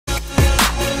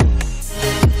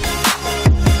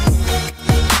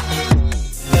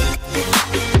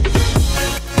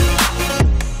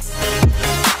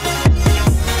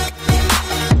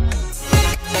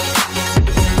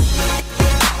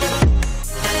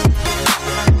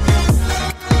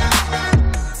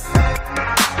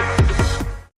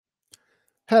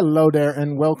Hello there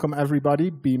and welcome everybody,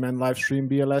 BEEMAN live stream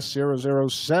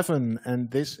BLS007,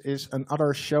 and this is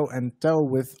another show and tell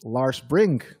with Lars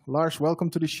Brink. Lars,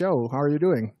 welcome to the show. How are you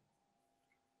doing?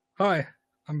 Hi,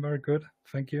 I'm very good.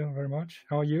 Thank you very much.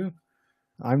 How are you?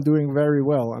 I'm doing very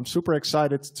well. I'm super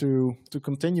excited to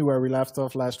continue where we left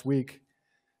off last week.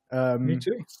 Me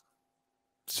too.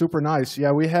 Super nice.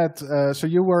 Yeah, we had, so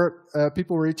you were,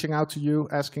 people reaching out to you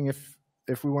asking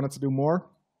if we wanted to do more.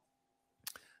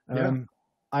 Yeah.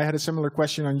 I had a similar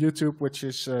question on YouTube, which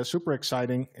is super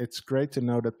exciting. It's great to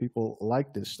know that people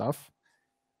like this stuff.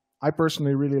 I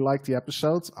personally really liked the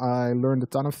episode. I learned a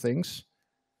ton of things.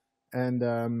 And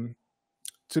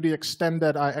to the extent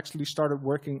that I actually started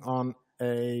working on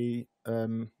a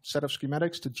set of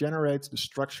schematics to generate the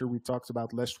structure we talked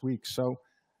about last week. So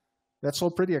that's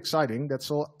all pretty exciting. That's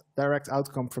all direct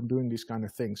outcome from doing these kind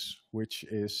of things, which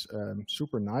is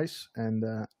super nice. And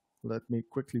let me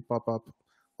quickly pop up.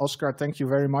 Oscar, thank you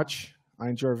very much. I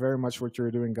enjoy very much what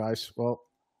you're doing, guys. Well,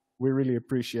 we really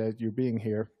appreciate you being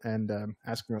here and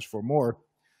asking us for more.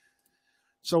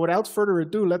 So without further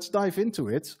ado, let's dive into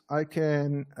it. I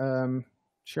can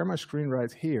share my screen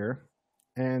right here.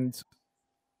 And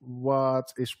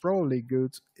what is probably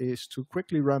good is to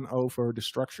quickly run over the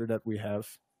structure that we have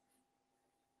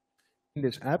in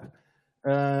this app.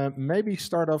 Maybe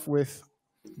start off with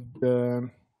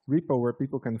the repo where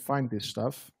people can find this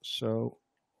stuff. So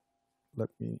let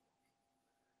me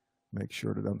make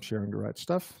sure that I'm sharing the right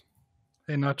stuff.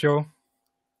 Hey, Nacho.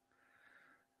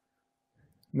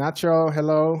 Nacho,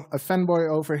 hello. A fanboy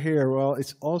over here. Well,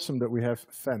 it's awesome that we have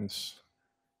fans.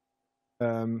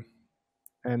 Yeah,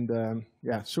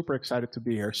 super excited to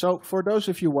be here. So for those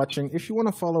of you watching, if you want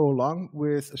to follow along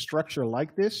with a structure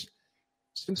like this,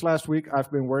 since last week, I've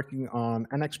been working on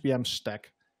NXPM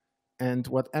stack. And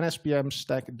what NSPM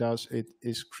stack does, it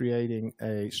is creating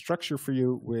a structure for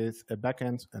you with a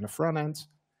backend and a front end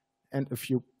and a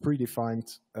few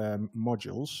predefined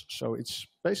modules. So it's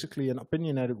basically an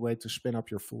opinionated way to spin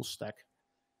up your full stack.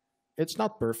 It's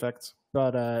not perfect,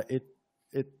 but it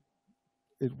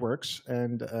works.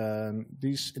 And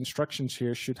these instructions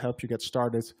here should help you get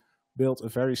started, build a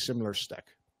very similar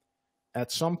stack.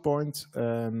 At some point,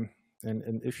 and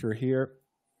if you're here,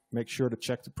 make sure to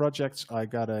check the projects. I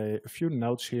got a few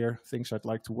notes here, things I'd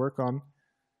like to work on.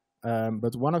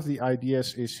 But one of the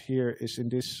ideas is in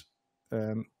this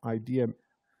idea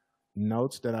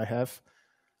note that I have.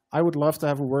 I would love to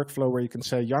have a workflow where you can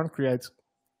say yarn create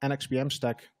NXPM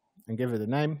stack and give it a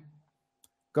name.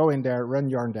 Go in there, run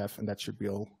yarn dev, and that should be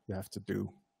all you have to do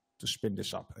to spin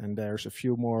this up. And there's a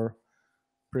few more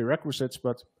prerequisites,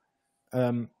 but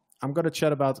I'm going to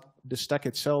chat about the stack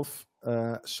itself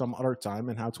some other time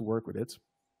and how to work with it.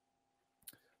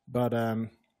 But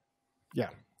yeah,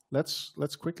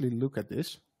 let's quickly look at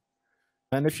this.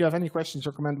 And if you have any questions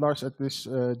or comment, Lars, at this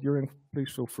during,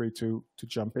 please feel free to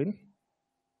jump in.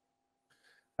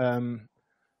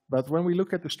 But when we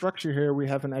look at the structure here, we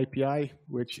have an API,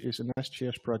 which is an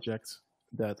SJS project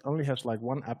that only has like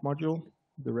one app module.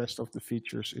 The rest of the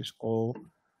features is all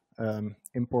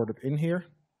imported in here.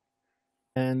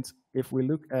 And if we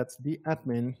look at the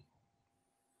admin,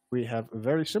 we have a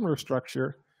very similar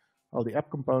structure. Well, the app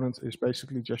component is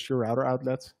basically just your router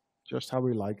outlet, just how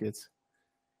we like it.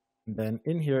 And then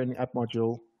in here in the app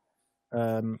module,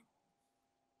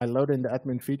 I load in the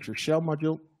admin feature shell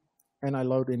module, and I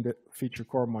load in the feature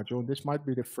core module. And this might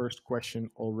be the first question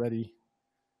already,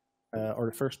 or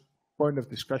the first point of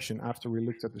discussion after we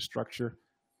looked at the structure,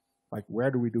 like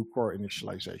where do we do core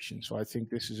initialization? So I think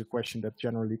this is a question that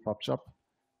generally pops up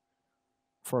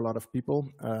for a lot of people.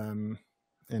 When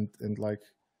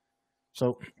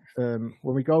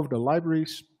we go over the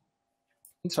libraries,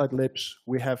 inside libs,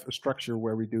 we have a structure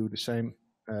where we do the same,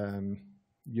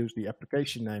 use the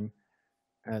application name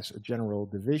as a general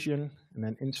division. And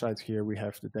then inside here, we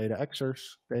have the data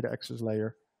access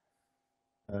layer,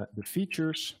 the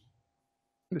features,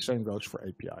 and the same goes for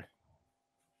API.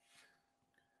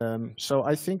 So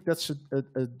I think that's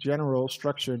a general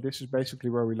structure. This is basically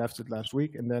where we left it last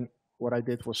week. And then what I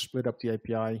did was split up the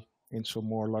API in some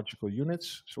more logical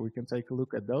units, so we can take a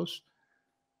look at those.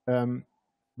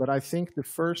 But I think the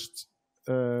first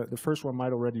one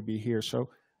might already be here. So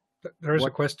there is a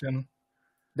question.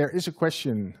 There is a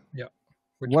question. Yeah.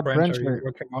 Which what branch are you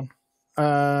working on?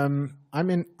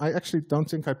 I actually don't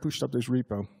think I pushed up this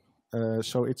repo.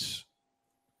 So it's,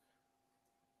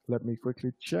 let me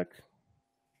quickly check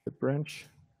the branch.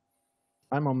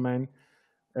 I'm on main,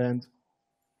 and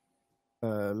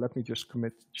let me just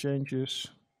commit changes.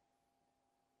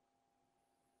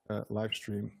 Live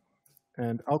stream,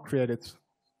 and I'll create it.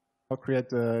 I'll create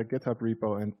the GitHub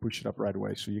repo and push it up right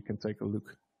away so you can take a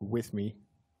look with me.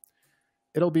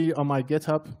 It'll be on my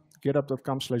GitHub,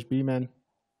 github.com/beeman.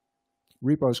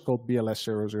 Repo is called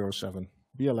BLS007,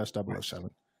 BLS007.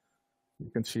 You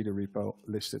can see the repo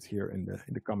listed here in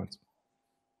the comments.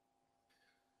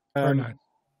 Very nice.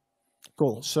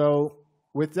 Cool. So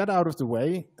with that out of the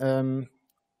way,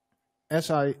 as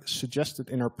I suggested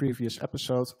in our previous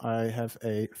episode, I have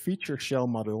a feature shell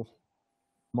module,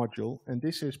 and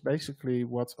this is basically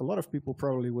what a lot of people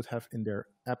probably would have in their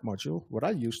app module, what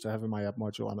I used to have in my app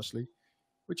module, honestly,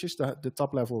 which is the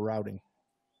top-level routing.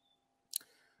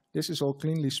 This is all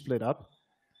cleanly split up.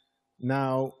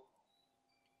 Now,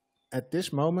 at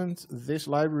this moment, this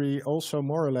library also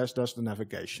more or less does the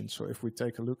navigation. So if we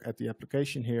take a look at the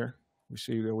application here, we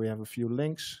see that we have a few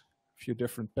links, a few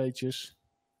different pages.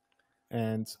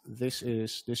 And this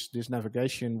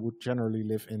navigation would generally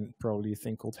live in probably a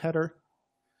thing called header.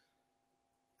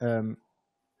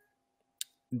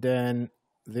 Then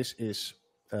this is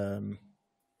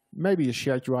maybe a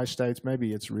shared UI state,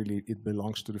 maybe it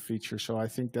belongs to the feature. So I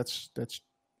think that's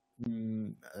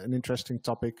an interesting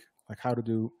topic, like how to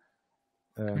do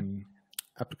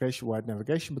application-wide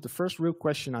navigation. But the first real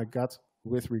question I got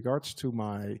with regards to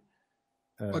my...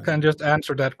 I can just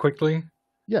answer that quickly.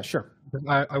 Yeah, sure.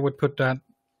 I would put that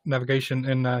navigation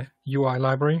in a UI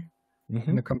library,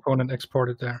 in the component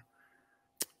exported there.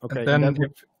 Okay. And then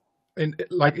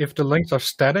if the links are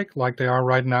static, like they are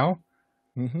right now,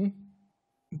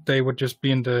 they would just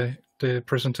be in the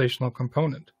presentational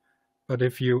component. But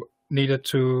if you needed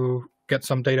to get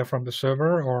some data from the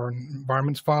server or an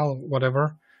environments file,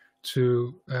 whatever,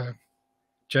 to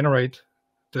generate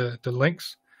the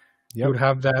links, you would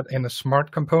have that in a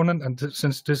smart component. And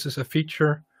since this is a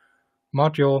feature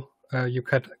module, you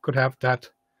could have that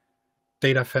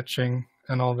data fetching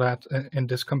and all that in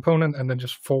this component, and then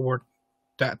just forward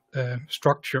that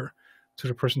structure to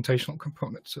the presentational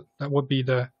component. So that would be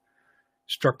the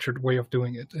structured way of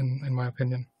doing it, in my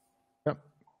opinion. Yep.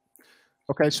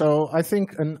 Okay, so I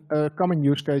think a common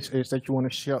use case is that you want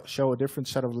to show a different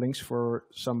set of links for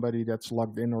somebody that's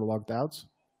logged in or logged out.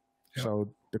 Yep.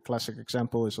 So the classic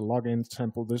example is a login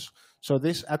sample. So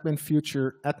this admin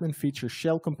feature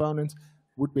shell component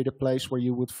would be the place where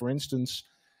you would, for instance,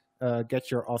 get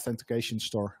your authentication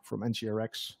store from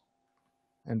NGRX,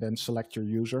 and then select your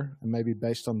user, and maybe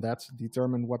based on that,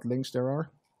 determine what links there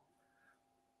are?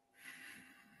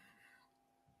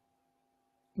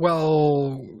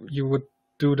 Well, you would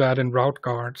do that in route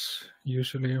guards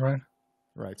usually, right?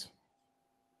 Right.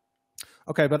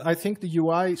 Okay, but I think the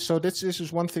UI, so this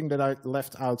is one thing that I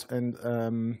left out, and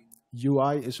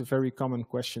UI is a very common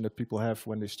question that people have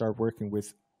when they start working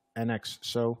with NX.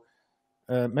 So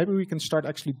maybe we can start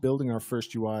actually building our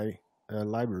first UI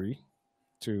library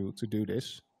to do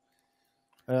this.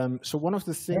 So one of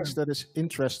the things that is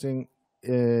interesting,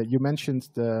 you mentioned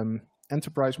the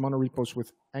Enterprise Monorepos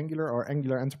with Angular, or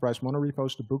Angular Enterprise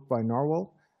Monorepos, the book by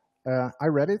Narwhal. I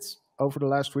read it over the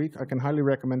last week. I can highly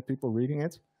recommend people reading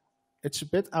it. It's a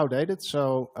bit outdated,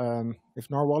 so if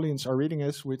Narwhalians are reading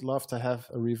it, we'd love to have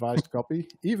a revised copy,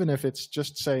 even if it's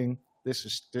just saying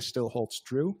this still holds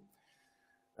true.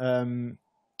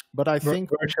 But I think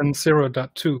version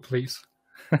 0.2, please.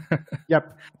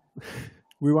 Yep.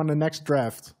 We want the next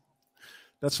draft.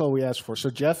 That's all we ask for. So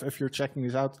Jeff, if you're checking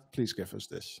this out, please give us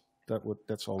this.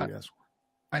 That's all we ask for.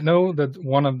 I know that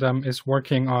one of them is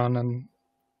working on an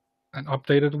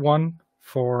updated one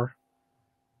for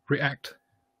React.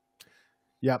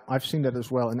 Yeah, I've seen that as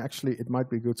well. And actually, it might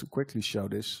be good to quickly show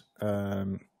this.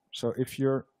 So if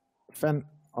you're a fan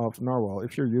of Narwhal,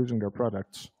 if you're using their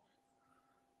products,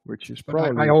 which is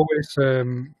probably... I always,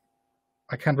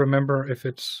 I can't remember if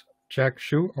it's Jack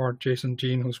Shu or Jason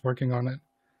Jean who's working on it.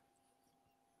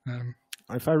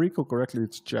 If I recall correctly,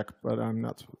 it's Jack, but I'm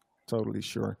not totally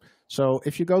sure. So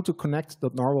if you go to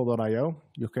connect.narwhal.io,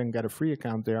 you can get a free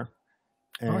account there.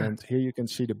 And here you can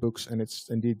see the books, and it's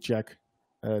indeed Jack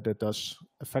that does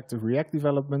effective React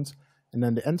development. And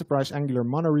then the Enterprise Angular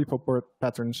Monorepo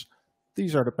patterns.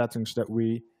 These are the patterns that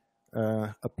we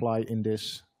apply in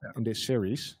this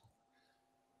series.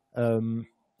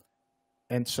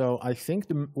 And so I think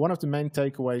one of the main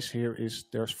takeaways here is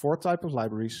there's 4 types of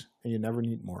libraries, and you never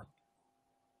need more.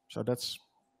 So that's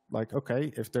like,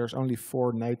 okay, if there's only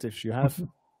 4 natives, you have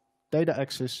data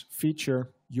access,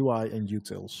 feature, UI, and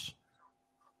utils.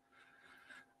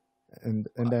 And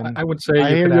then I would say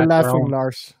I hear you laughing,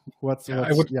 Lars.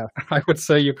 I would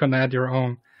say you can add your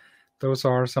own. Those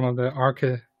are some of the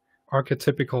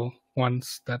archetypical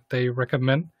ones that they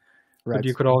recommend. Right. But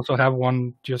you could also have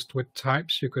one just with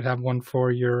types. You could have one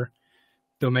for your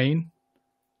domain.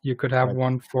 You could have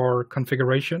one for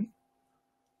configuration.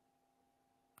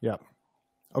 Yeah.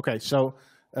 Okay. So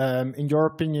In your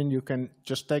opinion, you can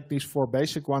just take these 4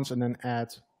 basic ones and then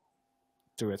add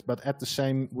to it, but at the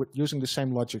same, using the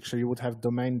same logic. So you would have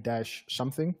domain dash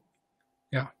something.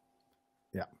 Yeah.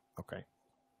 Yeah. Okay.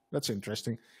 That's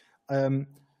interesting.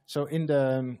 So in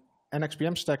the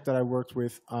NxBM stack that I worked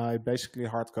with, I basically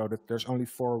hard coded. There's only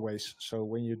 4 ways. So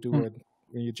when you do it,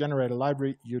 when you generate a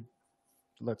library,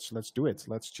 let's do it.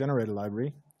 Let's generate a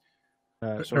library.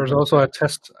 So there's also a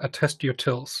test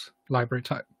utils library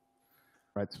type.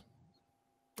 Right.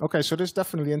 Okay, so this is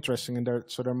definitely interesting, and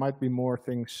there might be more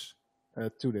things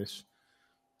to this.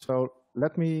 So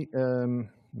let me no,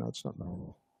 it's not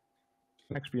normal.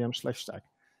 NxBM/stack,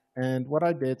 and what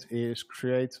I did is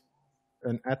create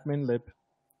an admin lib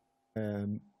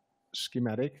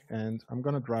schematic, and I'm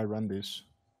going to dry run this.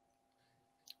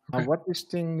 Okay. Now, what this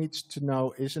thing needs to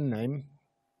know is a name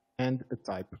and a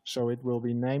type. So it will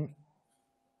be name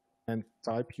and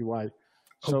type UI.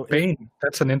 So Bane,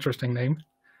 that's an interesting name.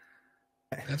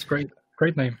 That's great.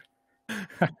 Great name.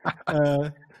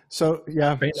 So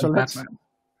yeah, Bane so let's,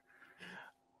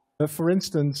 for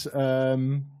instance,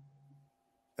 let's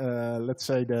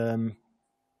say the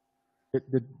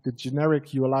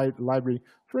generic UI library.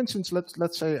 For instance,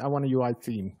 let's say I want a UI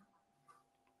theme,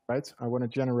 right? I want to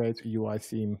generate a UI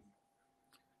theme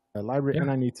library,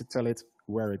 and I need to tell it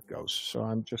where it goes. So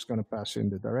I'm just going to pass in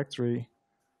the directory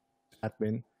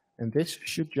admin, and this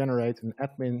should generate an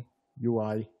admin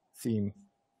UI theme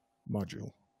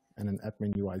module and an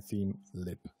admin UI theme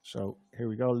lib. So here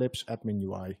we go, libs admin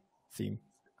UI theme.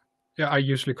 Yeah, I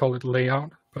usually call it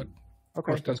layout, but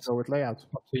okay, let's go with layout.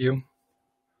 Up to you.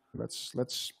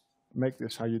 Let's make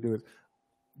this how you do it.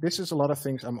 This is a lot of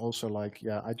things I'm also like,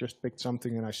 yeah, I just picked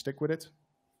something and I stick with it,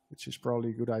 which is probably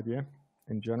a good idea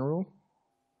in general.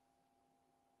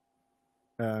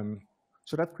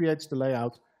 So that creates the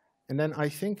layout. And then I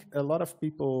think a lot of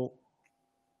people,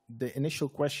 the initial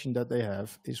question that they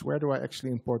have is, where do I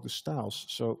actually import the styles?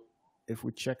 So if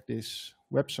we check this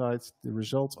website, the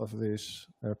result of this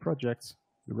project,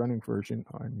 the running version,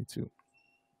 I need to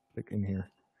click in here.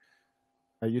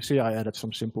 You see I added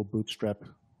some simple bootstrap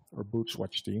or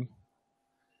bootswatch theme.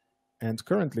 And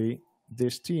currently,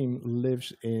 this theme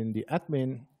lives in the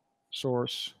admin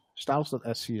source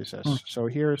styles.scss. So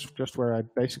here's just where I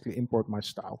basically import my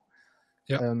style.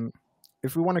 Yeah.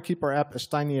 If we want to keep our app as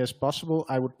tiny as possible,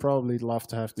 I would probably love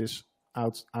to have this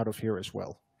out of here as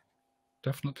well.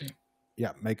 Definitely.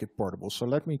 Yeah, make it portable. So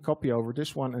let me copy over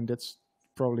this one, and that's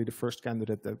probably the first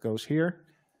candidate that goes here.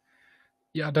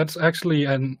 Yeah, that's actually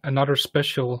another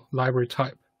special library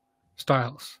type,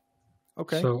 styles.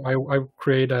 Okay. So I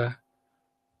create a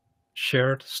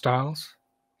shared styles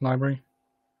library.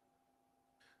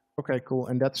 Okay, cool.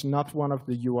 And that's not one of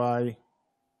the UI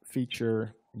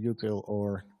feature, util,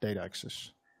 or data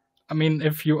access. I mean,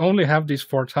 if you only have these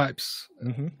 4 types,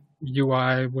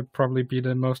 UI would probably be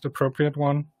the most appropriate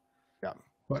one. Yeah.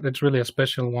 But it's really a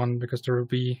special one because there will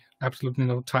be absolutely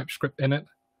no TypeScript in it.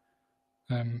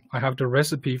 I have the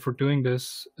recipe for doing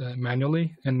this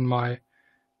manually in my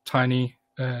tiny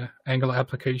Angular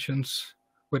applications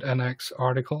with NX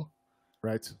article.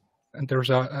 Right. And there's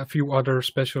a few other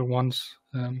special ones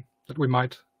that we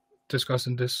might discuss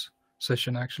in this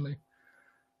session, actually.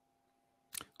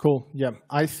 Cool. Yeah,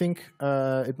 I think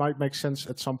it might make sense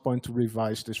at some point to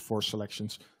revise this 4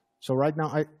 selections. So right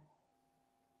now,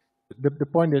 the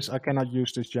point is I cannot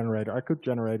use this generator. I could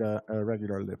generate a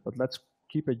regular lib, but let's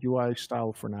keep a UI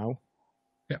style for now.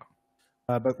 Yeah.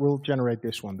 But we'll generate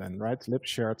this one then, right? Lib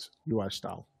shared UI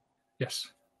style. Yes.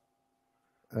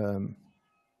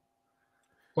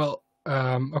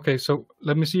 Okay, so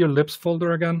let me see your libs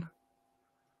folder again.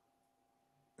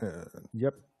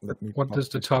 Yep. Let me. What does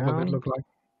the top of it look like?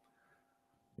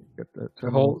 Get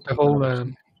the whole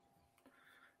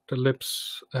the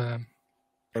libs.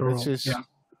 This is,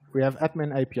 we have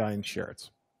admin API and shared.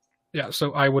 Yeah,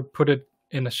 so I would put it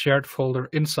in a shared folder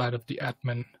inside of the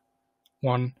admin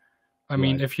one. I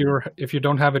mean, if you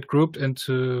don't have it grouped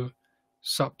into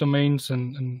subdomains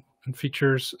and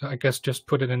features, I guess just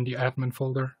put it in the admin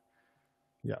folder.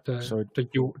 Yeah.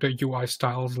 The UI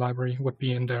styles library would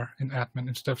be in there in admin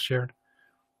instead of shared.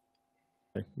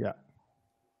 Okay, yeah.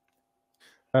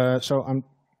 So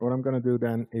what I'm going to do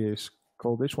then is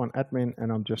call this one admin,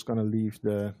 and I'm just going to leave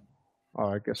the.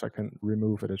 I guess I can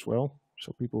remove it as well,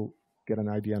 so people get an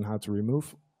idea on how to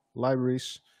remove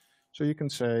libraries. So you can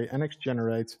say NX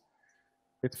generate.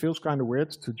 It feels kind of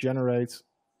weird to generate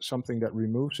something that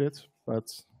removes it, but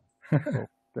well,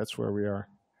 that's where we are.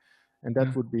 And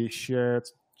that would be shared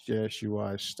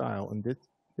UI style. And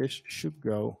this should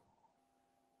go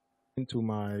into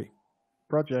my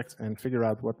project and figure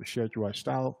out what the shared UI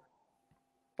style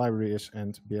library is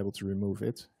and be able to remove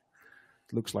it.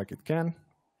 It looks like it can.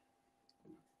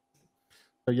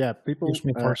 So yeah, people. Use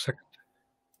me for a second.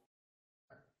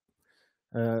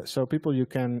 So people, you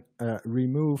can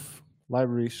remove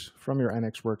libraries from your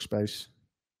Nx workspace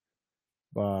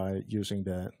by using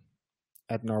the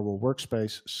add normal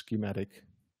workspace schematic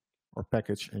or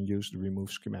package and use the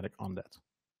remove schematic on that.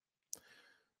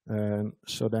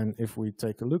 So then if we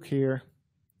take a look here,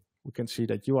 we can see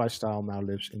that UI style now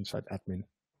lives inside admin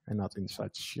and not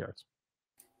inside shared.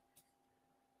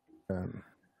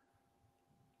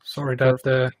 Sorry that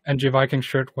the NG Viking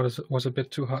shirt was a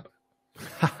bit too hot.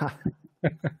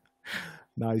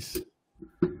 Nice.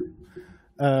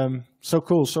 So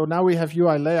cool. So now we have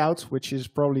UI layout, which is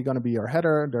probably going to be your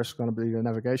header. There's going to be the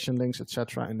navigation links,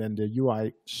 etc. And then the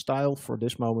UI style for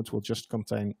this moment will just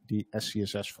contain the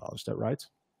SCSS file. Is that right?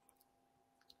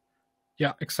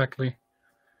 Yeah, exactly.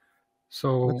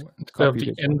 So instead of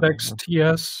the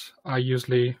index.ts, I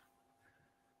usually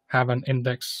have an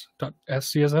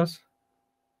index.scss.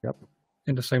 Yep.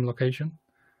 In the same location.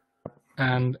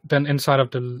 And then inside of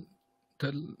the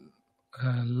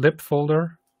lib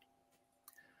folder,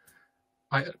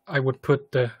 I would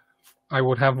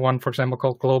have one, for example,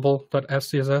 called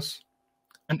global.scss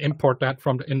and import that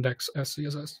from the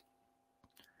index.scss.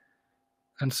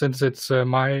 And since it's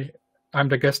I'm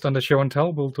the guest on the show and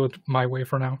tell, we'll do it my way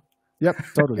for now. Yep,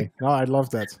 totally. No, I love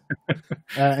that.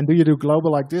 And do you do global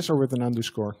like this or with an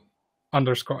underscore?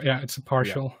 Underscore, yeah, it's a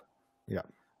partial. Yeah.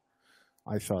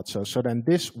 I thought so. So then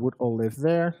this would all live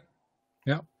there.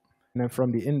 Yeah. And then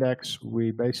from the index,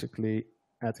 we basically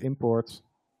add import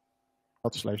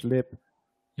 /lib.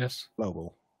 Yes.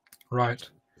 Global. Right.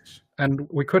 And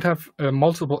we could have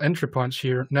multiple entry points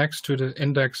here next to the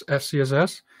index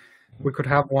SCSS. We could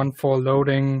have one for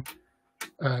loading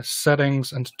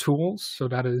settings and tools. So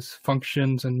that is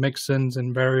functions and mixins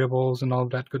and variables and all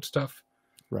that good stuff.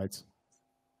 Right.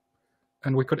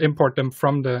 And we could import them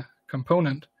from the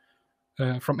component.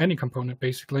 From any component,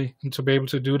 basically. And to be able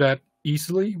to do that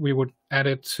easily, we would add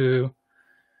it to,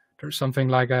 there's something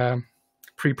like a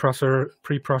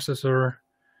preprocessor,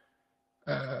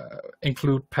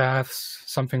 include paths,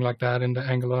 something like that in the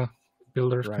Angular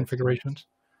builder configurations.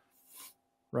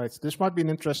 Right. This might be an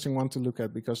interesting one to look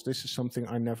at because this is something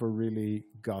I never really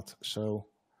got. So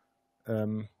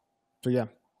yeah,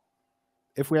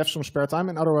 if we have some spare time,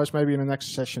 and otherwise maybe in the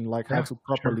next session, like how to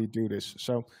properly do this.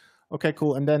 So. Okay,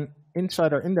 cool. And then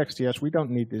inside our index.ts, we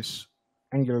don't need this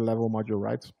Angular level module,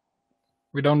 right?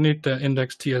 We don't need the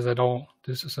index.ts at all.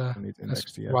 This is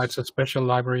it's a special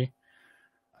library,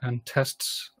 and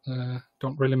tests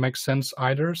don't really make sense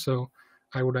either. So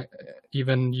I would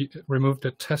even remove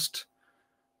the test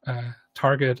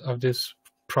target of this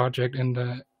project in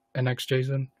the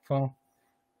NX.json file.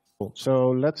 Cool.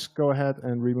 So let's go ahead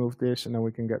and remove this, and then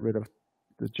we can get rid of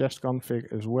the jest config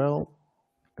as well.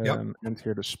 And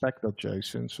here the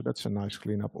spec.json, so that's a nice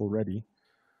cleanup already.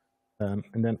 And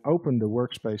then open the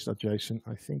workspace.json.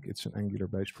 I think it's an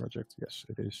Angular-based project. Yes,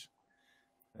 it is.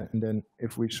 And then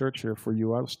if we search here for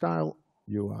UI style,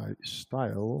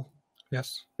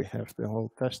 yes, we have the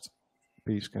whole test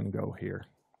piece can go here.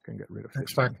 Can get rid of this.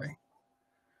 Exactly.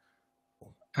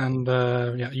 And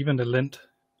yeah, even the lint.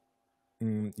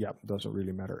 Yeah, doesn't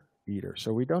really matter either.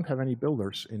 So we don't have any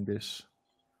builders in this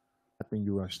admin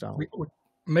UI style.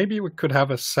 Maybe we could have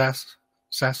a SAS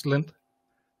lint.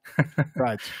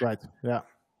 Right, yeah.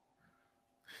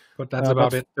 But that's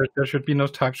about it. There should be no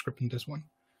TypeScript in this one.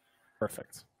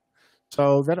 Perfect.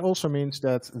 So that also means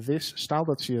that this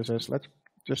style.css, let's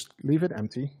just leave it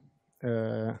empty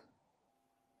and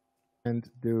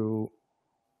do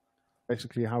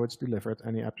basically how it's delivered,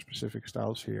 any app-specific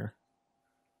styles here.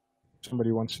 If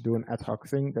somebody wants to do an ad hoc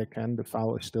thing, they can. The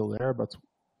file is still there, but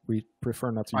we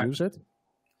prefer not to use it.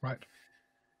 Right.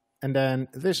 And then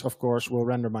this, of course, will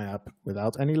render my app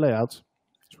without any layout,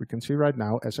 as we can see right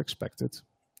now, as expected.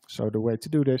 So the way to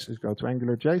do this is go to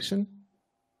Angular JSON.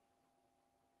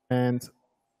 And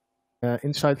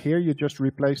inside here, you just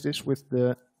replace this with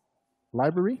the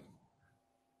library.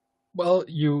 Well,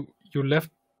 you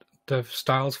left the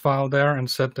styles file there and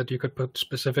said that you could put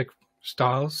specific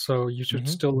styles. So you should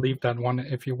still leave that one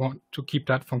if you want to keep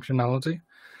that functionality.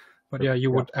 But yeah, you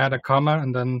would add a comma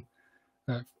and then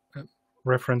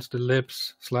reference the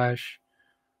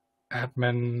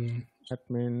libs/admin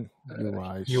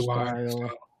UI style.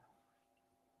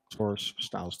 Source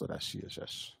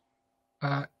styles.scss.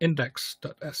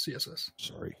 Index.scss.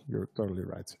 Sorry, you're totally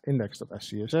right.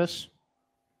 Index.scss.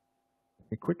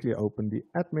 We quickly open the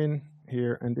admin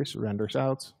here, and this renders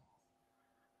out.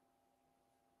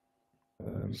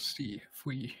 Let's see if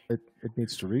we... It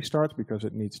needs to restart because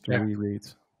it needs to reread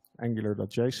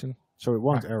Angular.json. So it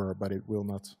won't error, but it will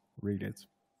not read it.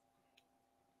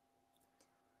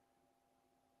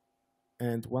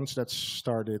 And once that's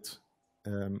started,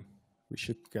 we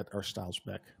should get our styles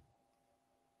back.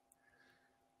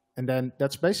 And then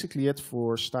that's basically it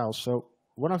for styles. So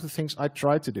one of the things I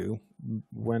tried to do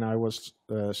when I was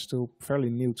still fairly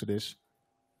new to this,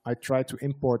 I tried to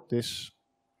import this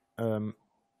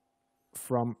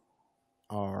from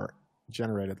our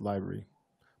generated library.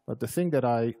 But the thing that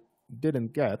I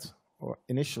didn't get or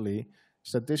initially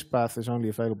is that this path is only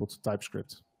available to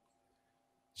TypeScript.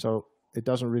 So it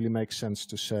doesn't really make sense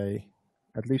to say,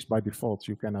 at least by default,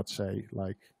 you cannot say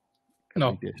like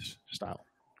this style.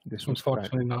 This one's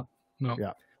unfortunately not. No.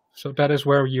 Yeah. So that is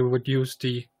where you would use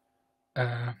the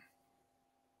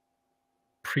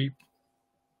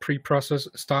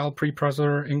style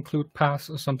preprocessor include paths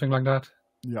or something like that.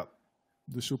 Yeah,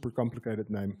 the super complicated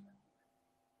name.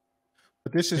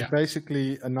 But this is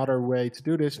basically another way to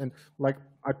do this. And like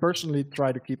I personally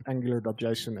try to keep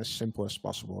Angular.json as simple as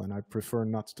possible, and I prefer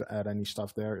not to add any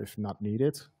stuff there if not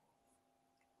needed.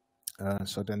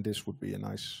 So then this would be a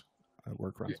nice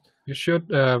workaround. You should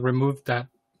remove that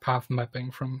path mapping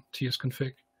from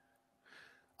tsconfig.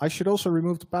 I should also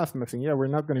remove the path mapping. Yeah, we're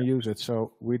not going to use it,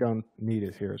 so we don't need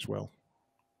it here as well.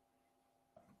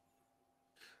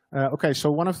 Okay,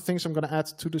 so one of the things I'm going to add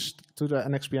to the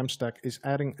NxBM stack is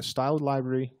adding a style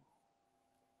library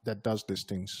that does these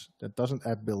things, that doesn't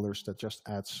add builders, that just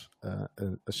adds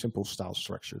a simple style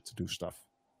structure to do stuff.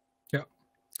 Yeah.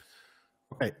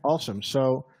 Okay, awesome.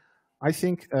 So I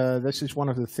think this is one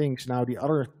of the things. Now, the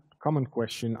other common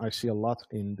question I see a lot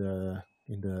in the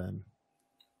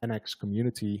NX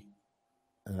community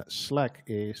Slack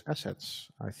is assets.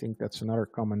 I think that's another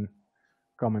common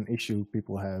issue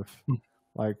people have.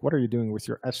 Like, what are you doing with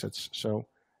your assets? So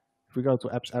if we go to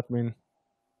apps admin,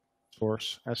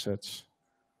 source, assets,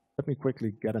 let me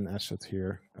quickly get an asset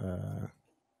here.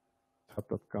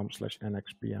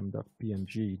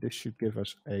 hub.com/nxbm.png. This should give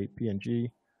us a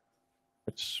PNG.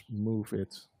 Let's move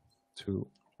it to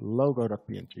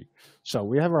logo.png. So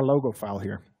we have our logo file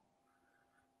here,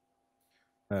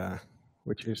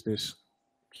 which is this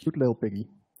cute little piggy.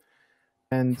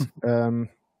 And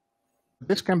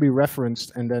this can be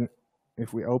referenced, and then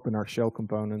if we open our shell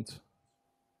component,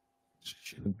 it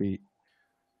shouldn't be,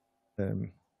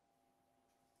 it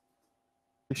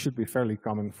should be fairly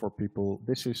common for people.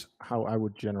 This is how I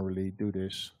would generally do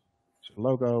this. So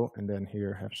logo, and then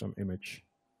here have some image.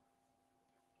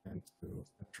 And the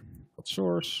attribute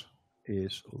source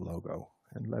is logo.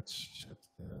 And let's set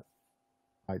the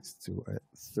height to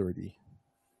 30.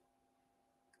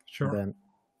 Sure. And then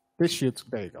this should,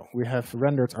 there you go. We have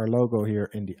rendered our logo here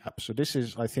in the app. So this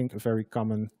is, I think, a very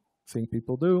common thing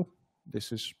people do.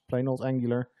 This is plain old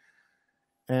Angular.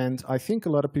 And I think a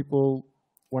lot of people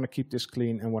want to keep this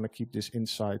clean and want to keep this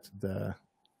inside the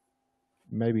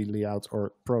maybe layout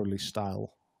or probably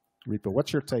style repo.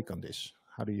 What's your take on this?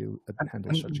 How do you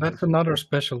handle such? That's another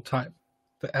special type,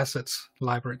 the assets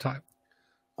library type.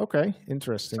 Okay,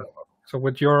 interesting. So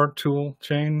with your tool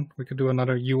chain, we could do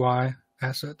another UI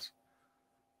assets.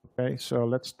 Okay, so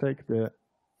let's take the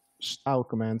style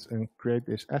command and create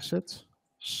this asset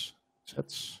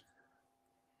sets.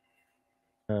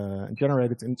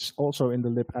 Generated also in the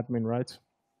libadmin, right?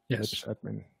 Yes.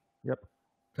 Libadmin. Yep.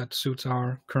 That suits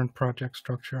our current project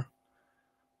structure.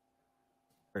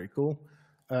 Very cool.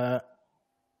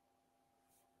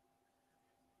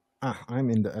 I'm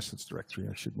in the assets directory.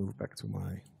 I should move back to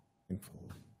my info.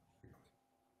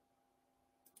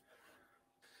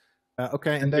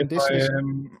 Okay, and then this is...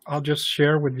 I'll just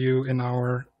share with you in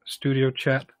our studio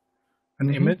chat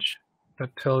an image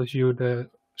that tells you the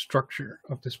structure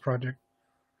of this project.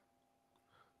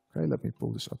 Okay, let me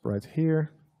pull this up right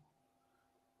here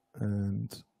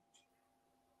and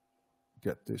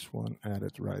get this one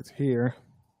added right here.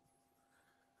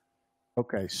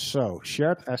 Okay, so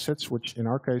shared assets, which in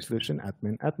our case lives in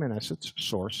admin, admin assets,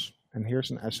 source, and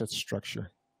here's an asset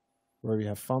structure where we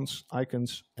have fonts,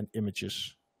 icons, and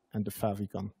images, and the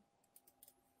favicon.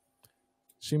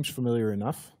 Seems familiar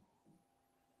enough.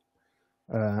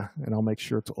 And I'll make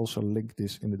sure to also link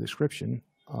this in the description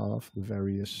of the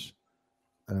various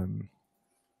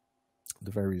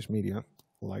media,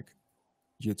 like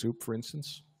YouTube, for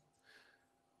instance.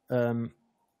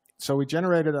 So we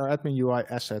generated our admin UI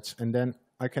assets, and then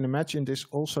I can imagine this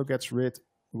also gets rid,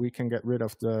 we can get rid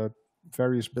of the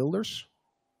various builders.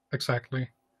 Exactly.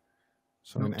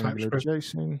 So in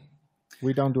Angular.json,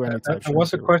 we don't do any types. There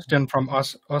was a question from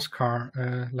Oscar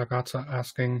Lagata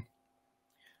asking,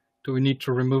 do we need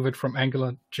to remove it from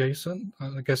Angular.json?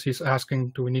 I guess he's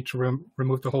asking, do we need to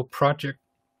remove the whole project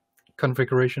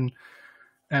configuration?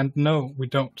 And no, we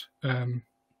don't.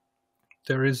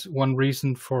 There is one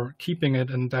reason for keeping it,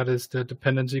 and that is the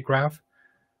dependency graph.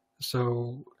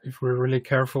 So if we're really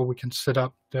careful, we can set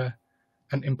up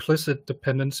an implicit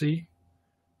dependency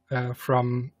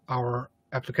from our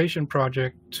application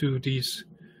project to these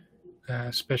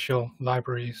special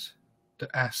libraries, the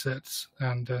assets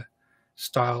and the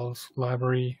styles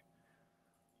library.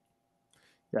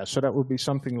 Yeah, so that would be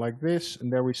something like this.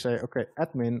 And there we say, okay,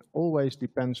 admin always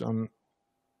depends on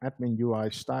admin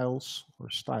UI styles or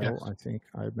style. Yes. I think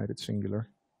I made it singular.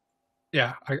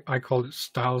 Yeah, I call it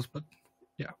styles, but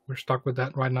yeah, we're stuck with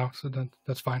that right now. So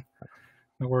that's fine.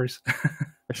 No worries.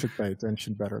 I should pay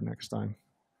attention better next time.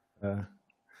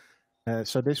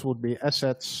 So this would be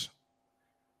assets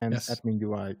and yes. Admin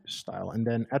UI style. And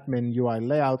then admin UI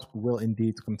layout will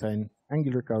indeed contain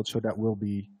Angular code, so that will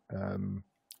be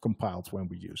compiled when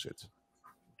we use it.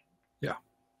 Yeah.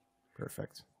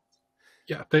 Perfect.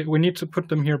 Yeah, we need to put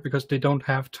them here because they don't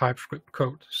have TypeScript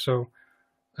code. So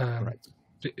right.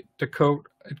 the code,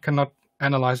 it cannot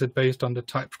analyze it based on the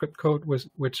TypeScript code,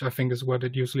 which I think is what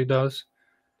it usually does.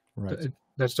 Right.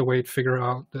 That's the way it figures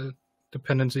out the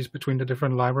dependencies between the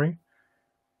different library.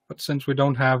 But since we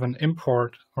don't have an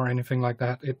import or anything like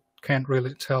that, it can't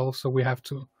really tell. So we have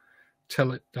to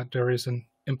tell it that there is an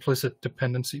implicit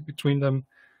dependency between them.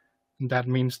 And that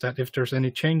means that if there's any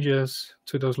changes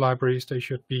to those libraries,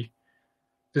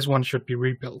 this one should be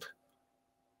rebuilt.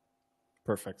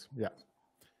 Perfect. Yeah.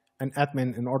 And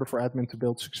admin, in order for admin to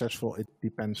build successful, it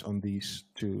depends on these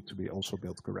two to be also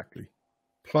built correctly.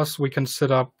 Plus, we can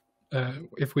set up,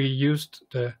 if we used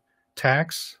the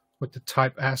tags with the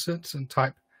type assets and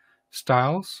type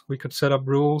styles, we could set up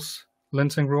rules,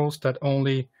 lensing rules that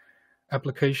only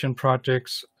application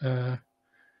projects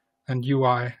and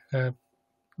UI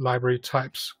library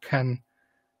types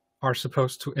are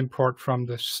supposed to import from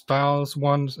the styles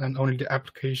ones, and only the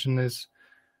application is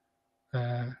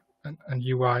and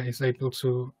UI is able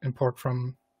to import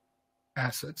from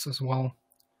assets as well.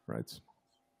 Right.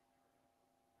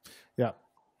 Yeah.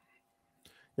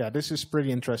 Yeah, this is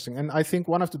pretty interesting. And I think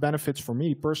one of the benefits for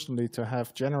me personally to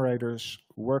have generators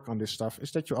work on this stuff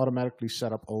is that you automatically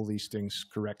set up all these things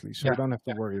correctly. So you don't have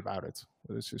to worry about it.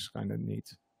 This is kind of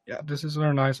neat. Yeah, this is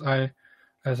very nice.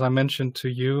 As I mentioned to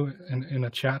you in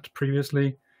a chat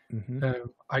previously,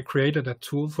 I created a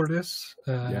tool for this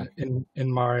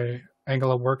in my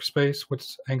Angular Workspace with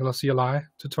Angular CLI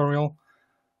tutorial.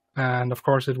 And of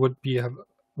course, it would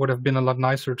have been a lot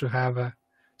nicer to have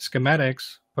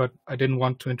schematics, but I didn't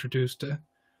want to introduce the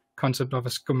concept of a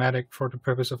schematic for the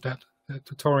purpose of that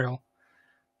tutorial.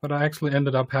 But I actually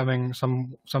ended up having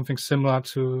something similar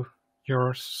to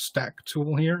your stack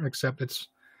tool here, except it's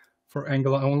for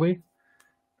Angular only.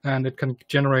 And it can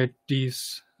generate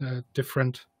these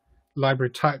different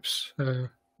library types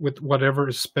with whatever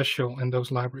is special in those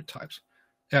library types.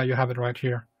 Yeah, you have it right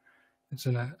here. It's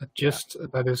in a gist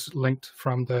that is linked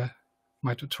from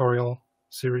my tutorial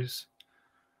series.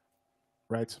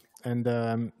 Right.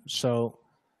 And so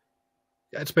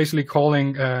it's basically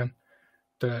calling the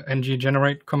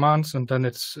ngGenerate commands, and then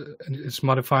it's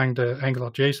modifying the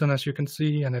Angular JSON, as you can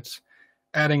see, and it's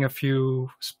adding a few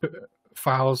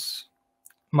files,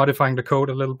 modifying the code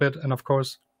a little bit, and of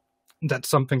course that's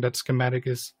something that schematic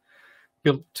is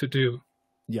built to do.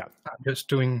 Yeah, I'm just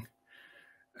doing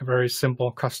a very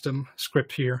simple custom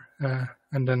script here,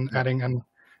 and then adding a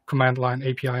command line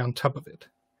API on top of it.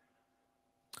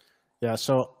 Yeah,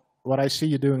 so what I see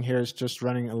you doing here is just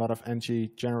running a lot of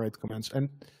ngGenerate commands, and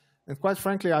quite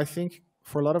frankly, I think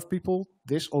for a lot of people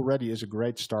this already is a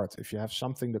great start. If you have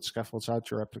something that scaffolds out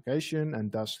your application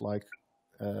and does like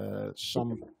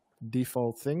some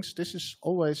default things, this is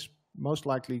always most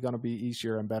likely going to be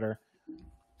easier and better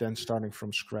than starting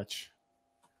from scratch.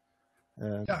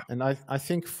 And I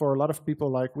think for a lot of people,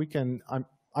 like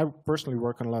I personally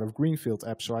work on a lot of greenfield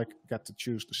apps, so I get to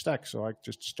choose the stack. So I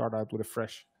just start out with a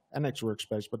fresh Nx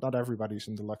workspace, but not everybody's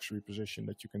in the luxury position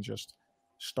that you can just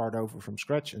start over from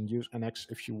scratch and use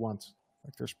Nx if you want.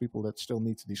 Like there's people that still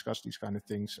need to discuss these kind of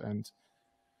things and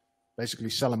basically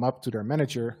sell them up to their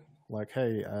manager. Like,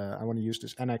 hey, I want to use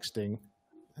this Nx thing,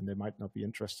 and they might not be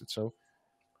interested. So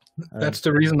that's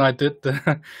the reason I did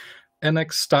the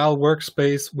Nx style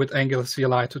workspace with Angular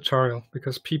CLI tutorial,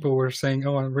 because people were saying,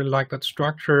 oh, I really like that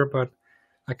structure, but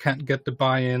I can't get the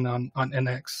buy-in on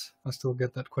Nx. I still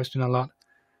get that question a lot.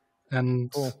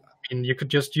 And I mean, you could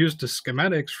just use the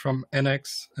schematics from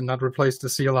Nx and not replace the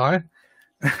CLI.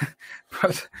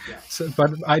 but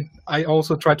I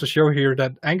also tried to show here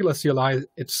that Angular CLI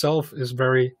itself is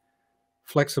very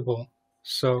flexible.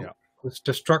 So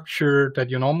the structure that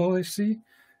you normally see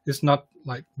is not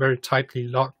like very tightly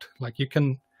locked. Like you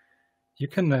can you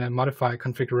can modify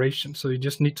configuration. So you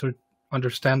just need to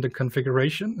understand the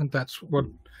configuration, and that's what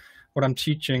I'm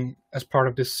teaching as part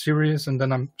of this series. And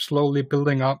then I'm slowly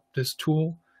building up this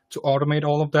tool to automate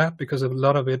all of that, because a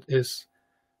lot of it is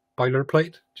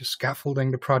boilerplate, just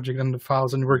scaffolding the project and the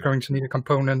files, and we're going to need a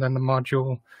component and a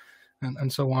module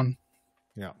and so on.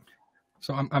 Yeah.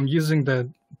 So I'm using the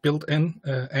built-in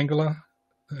Angular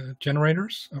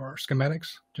generators or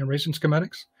schematics, generation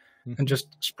schematics, and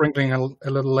just sprinkling a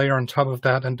little layer on top of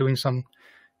that and doing some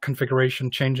configuration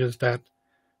changes that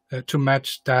to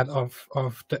match that of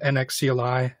the Nx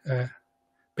CLI,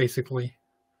 basically.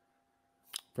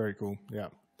 Very cool. Yeah.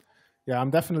 Yeah,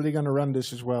 I'm definitely going to run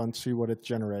this as well and see what it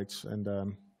generates.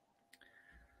 And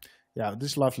yeah,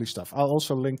 this is lovely stuff. I'll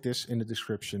also link this in the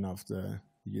description of the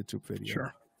YouTube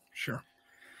video. Sure.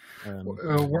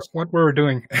 What were we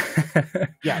doing?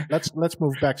 Yeah, let's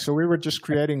move back. So we were just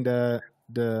creating the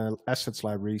assets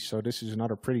library. So this is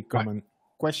another pretty common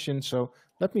question. So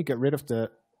let me get rid of the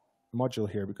module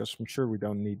here, because I'm sure we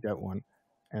don't need that one,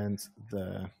 and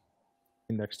the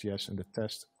index.js and the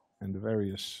test and the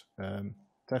various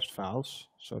test files,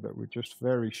 so that we're just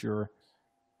very sure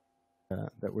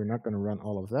that we're not going to run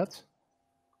all of that.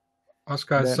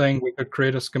 Oscar is saying we could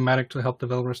create a schematic to help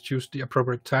developers choose the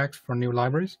appropriate tags for new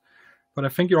libraries, but I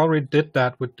think you already did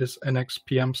that with this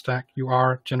NXPM stack. You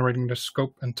are generating the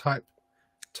scope and type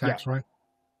tags, right?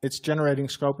 It's generating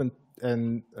scope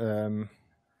and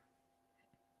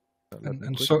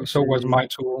so was my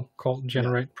tool called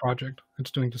Generate Project.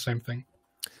 It's doing the same thing.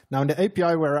 Now, in the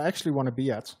API where I actually want to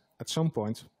be at some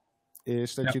point,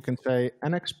 is that you can say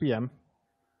nxpm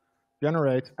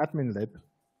generate admin.lib,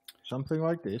 something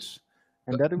like this,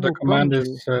 and that the command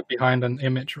is behind an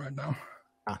image right now.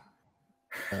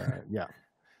 Yeah,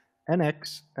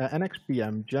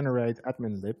 nxpm generate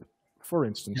admin.lib, for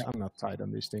instance. I'm not tied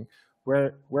on this thing.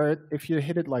 Where if you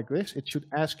hit it like this, it should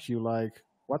ask you like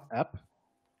what app.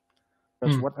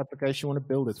 That's what application you want to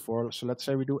build it for. So let's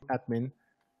say we do admin,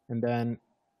 and then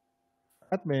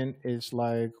admin is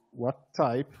like what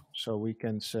type. So we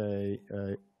can say,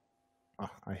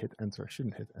 I hit enter, I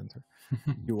shouldn't hit enter.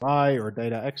 UI or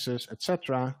data access,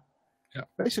 etc. Yeah.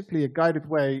 Basically a guided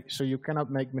way, so you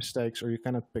cannot make mistakes or you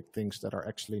cannot pick things that are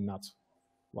actually not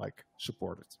like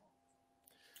supported.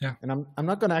 Yeah. And I'm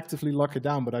not going to actively lock it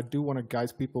down, but I do want to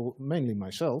guide people, mainly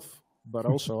myself, but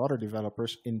also other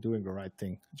developers, in doing the right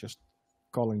thing. Just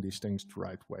calling these things the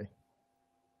right way.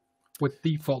 With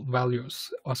default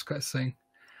values, Oscar is saying.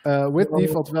 With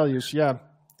default values, yeah.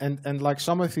 And like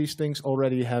some of these things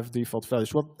already have default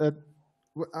values. Well,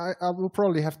 I will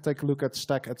probably have to take a look at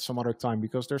Stack at some other time,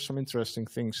 because there's some interesting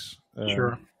things,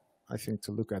 I think,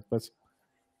 to look at. But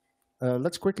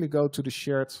let's quickly go to the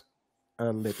shared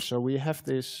lib. So we have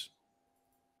this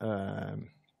UI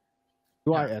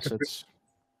assets.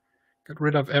 Get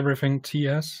rid of everything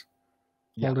TS.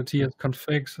 All the TS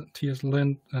configs, TS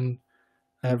lint, and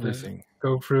everything.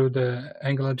 Go through the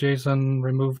Angular JSON,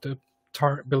 remove the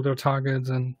builder targets,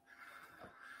 and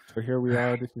so here we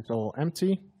are. This is all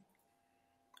empty,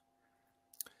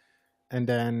 and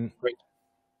then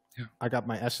I got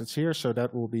my assets here. So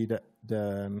that will be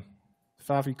the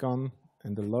favicon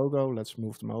and the logo. Let's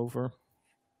move them over.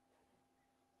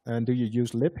 And do you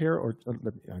use lib here, or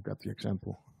I got the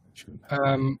example.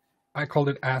 I called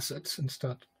it assets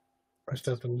instead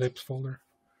of the libs folder.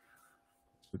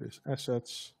 So this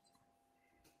assets,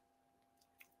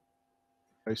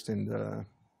 placed in the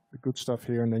good stuff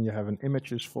here, and then you have an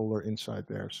images folder inside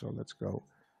there. So let's go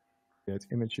get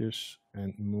images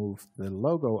and move the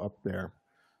logo up there.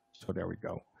 So there we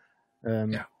go.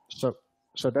 So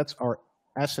that's our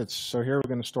assets. So here we're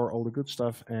going to store all the good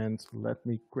stuff, and let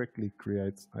me quickly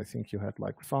create. I think you had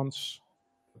like fonts.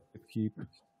 Keep.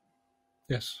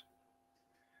 Yes.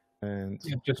 And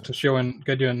just to show and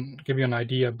give you an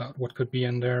idea about what could be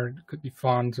in there. It could be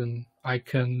fonts and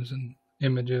icons and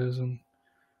images, and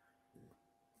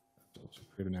also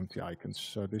create an empty icons.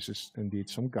 So this is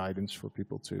indeed some guidance for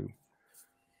people to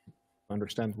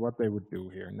understand what they would do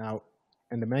here. Now,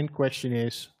 and the main question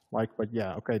is like, but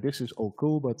yeah, okay, this is all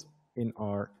cool, but in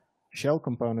our shell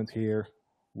component here,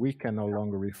 we can no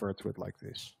longer refer to it like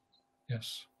this.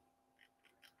 Yes,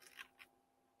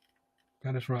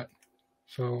 that is right.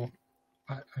 So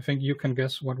I think you can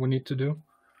guess what we need to do.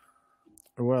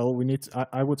 Well, we need.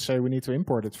 I would say we need to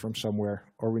import it from somewhere,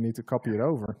 or we need to copy it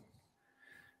over.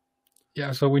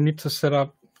 Yeah, so we need to set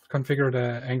up, configure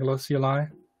the Angular CLI,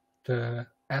 the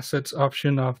assets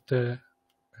option of the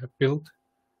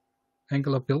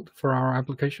Angular build for our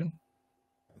application.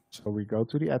 So we go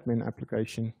to the admin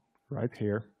application right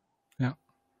here. Yeah.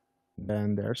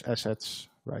 Then there's assets.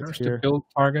 right There's here. the build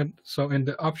target. So in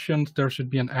the options, there should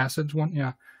be an assets one.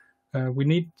 Yeah, we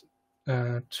need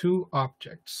 2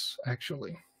 objects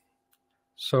actually.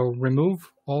 So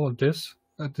remove all of this.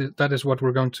 That is what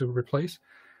we're going to replace.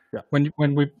 Yeah.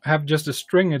 When we have just a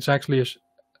string, it's actually a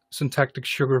syntactic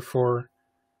sugar for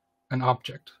an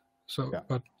object. So, yeah.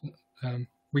 but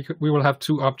we will have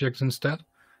 2 objects instead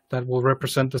that will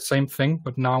represent the same thing,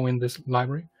 but now in this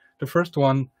library. The first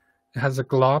one has a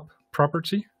glob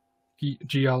property,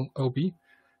 glob,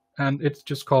 and it's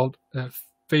just called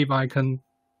favicon.ico.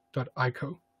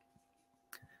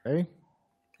 Okay.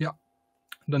 Yeah.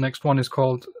 The next one is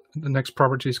called, the next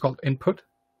property is called input.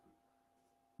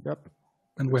 Yep.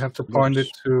 And we have to point it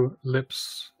to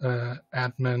libs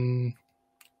admin,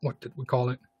 what did we call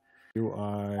it?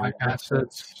 UI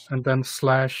assets, and then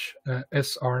slash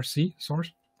src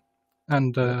source.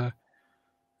 And I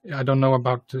don't know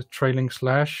about the trailing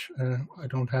slash. I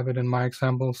don't have it in my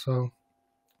example, so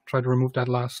try to remove that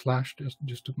last slash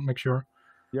just to make sure.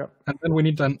 Yep. And then we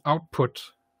need an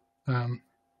output.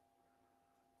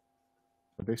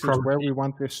 This is where we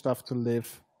want this stuff to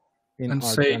live in and our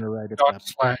say generated dot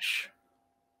slash.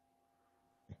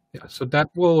 Yeah, so that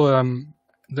will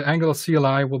the Angular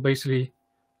CLI will basically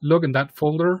look in that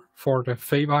folder for the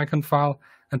favicon file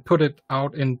and put it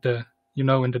out in the, in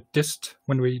the dist.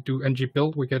 When we do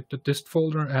ngbuild, we get the dist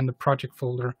folder and the project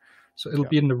folder. So it'll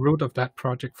be in the root of that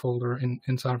project folder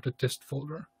inside of the dist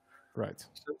folder. Right.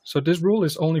 So this rule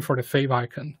is only for the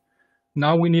favicon.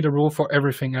 Now we need a rule for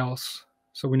everything else.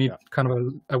 So we need kind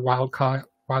of a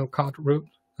wildcard root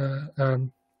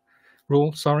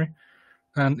rule, sorry,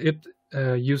 and it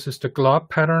uses the glob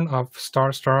pattern of ***/*.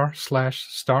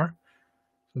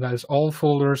 So that is all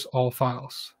folders, all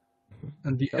files.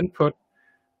 And the input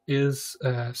is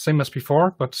same as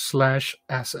before, but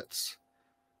 /assets.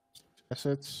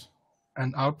 Assets.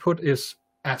 And output is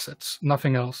assets,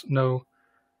 nothing else, no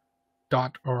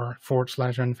dot or / or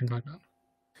anything like that.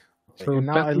 Okay. So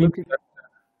now I look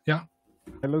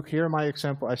I look here in my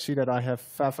example, I see that I have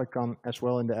favicon as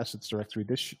well in the assets directory.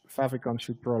 This favicon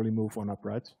should probably move one up,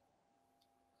 right?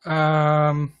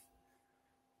 I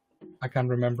can't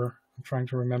remember. I'm trying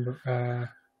to remember.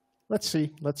 Let's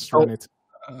see. Let's run it.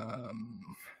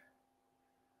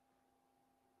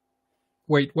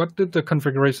 Wait, what did the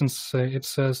configurations say? It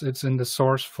says it's in the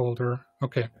source folder.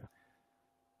 Okay.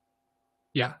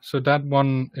 Yeah, so that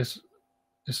one is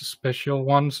a special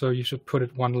one, so you should put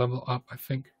it 1 level up, I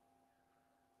think.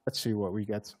 Let's see what we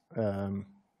get.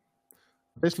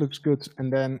 This looks good.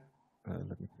 And then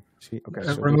let me see. Okay.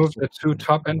 So remove the 2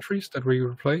 top entries that we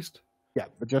replaced. Yeah,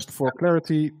 but just for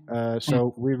clarity,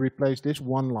 so we replaced this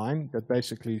one line that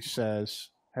basically says,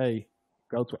 hey,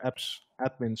 go to apps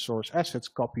admin source assets,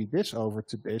 copy this over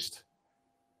to dist,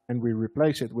 and we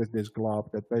replace it with this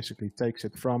glob that basically takes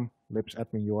it from libs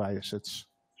admin UI assets,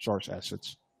 source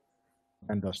assets,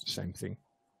 and does the same thing.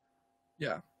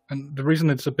 Yeah, and the reason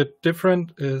it's a bit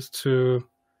different is to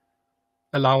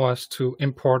allow us to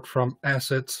import from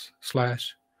assets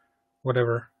 /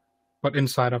 whatever, but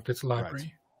inside of this library.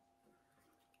 Right.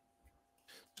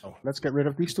 So let's get rid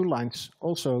of these 2 lines.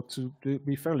 Also, to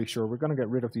be fairly sure, we're going to get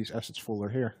rid of these assets folder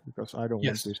here because I don't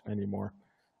want this anymore.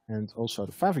 And also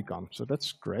the favicon. So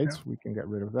that's great. Yeah. We can get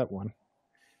rid of that one.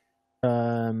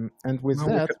 And with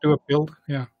that, we could do a build.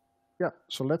 Yeah. Yeah.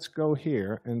 So let's go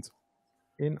here and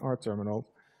in our terminal,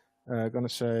 going to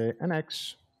say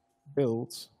nx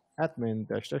build admin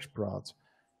 -- prod.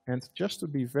 And just to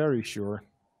be very sure,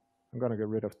 I'm going to get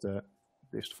rid of the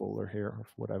dist folder here of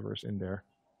whatever is in there.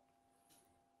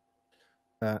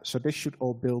 So this should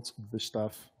all build the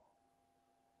stuff.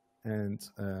 And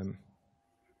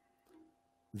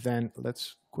then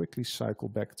let's quickly cycle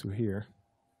back to here.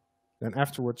 Then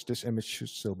afterwards, this image should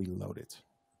still be loaded.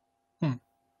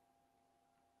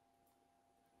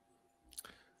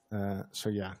 So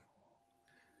yeah.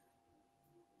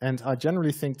 And I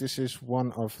generally think this is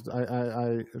one of,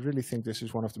 I really think this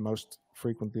is one of the most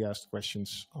frequently asked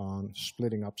questions on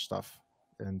splitting up stuff.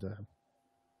 And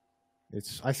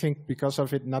I think because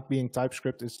of it not being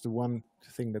TypeScript, it's the one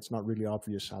thing that's not really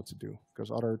obvious how to do.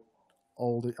 Because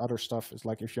all the other stuff is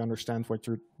like, if you understand what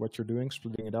you're doing,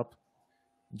 splitting it up,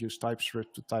 use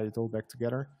TypeScript to tie it all back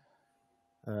together.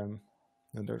 And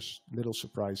there's little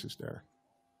surprises there.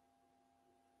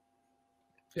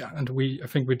 Yeah, and I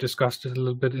think we discussed it a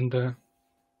little bit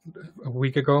a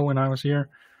week ago when I was here.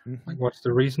 Like, what's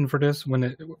the reason for this?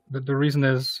 The reason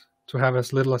is to have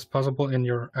as little as possible in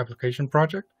your application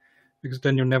project, because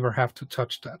then you never have to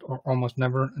touch that, or almost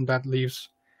never, and that leaves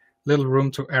little room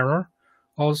to error.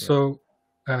 Also,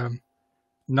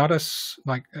 not as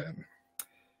like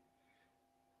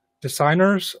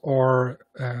designers or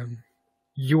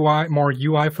more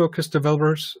UI focused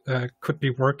developers could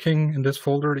be working in this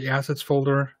folder, the assets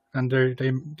folder, and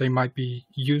they might be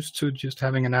used to just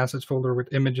having an assets folder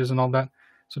with images and all that.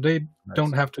 So they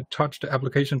don't have to touch the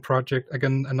application project.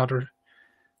 Again,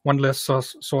 one less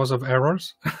source of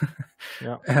errors.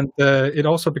 Yeah. And it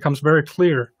also becomes very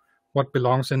clear what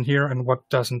belongs in here and what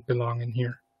doesn't belong in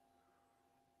here.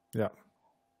 Yeah.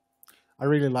 I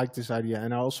really like this idea.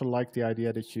 And I also like the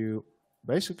idea that you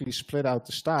basically split out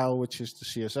the style, which is the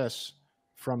CSS,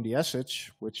 from the assets,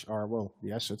 which are, well,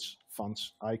 the assets,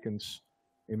 fonts, icons,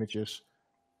 images,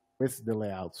 with the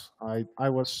layout. I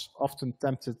was often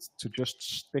tempted to just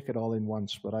stick it all in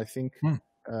once, but I think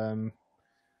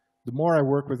the more I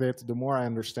work with it, the more I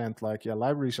understand, like, yeah,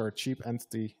 libraries are a cheap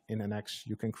entity in Nx.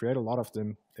 You can create a lot of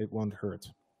them. It won't hurt.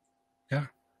 Yeah.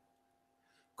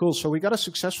 Cool. So we got a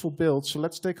successful build. So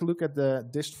let's take a look at the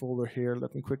dist folder here.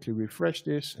 Let me quickly refresh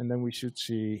this, and then we should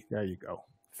see, there you go.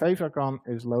 Favicon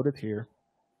is loaded here.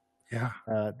 Yeah.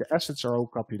 The assets are all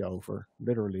copied over,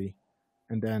 literally.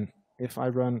 And then if I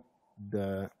run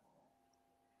the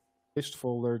dist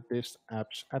folder, dist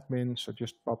apps admin, so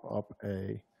just pop up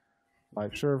a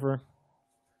live server,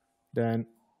 then,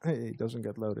 hey, it doesn't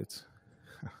get loaded.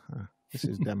 This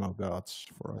is demo gods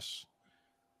for us.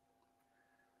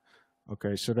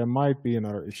 Okay, so there might be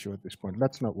another issue at this point.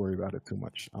 Let's not worry about it too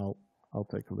much. I'll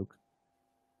take a look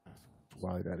at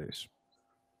why that is.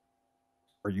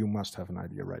 Or you must have an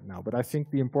idea right now. But I think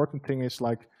the important thing is,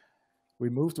 like, we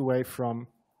moved away from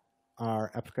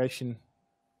our application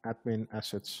admin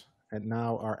assets, and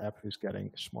now our app is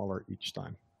getting smaller each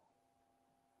time.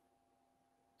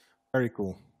 Very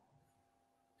cool.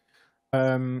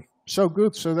 So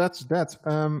good. So that's that.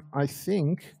 I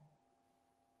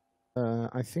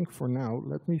think for now,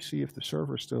 let me see if the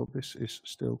server this is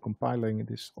still compiling.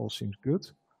 This all seems good.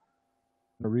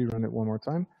 I'm gonna rerun it one more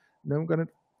time. Then I'm gonna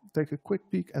take a quick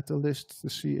peek at the list to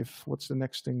see if what's the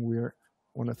next thing we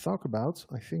want to talk about.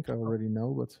 I think I already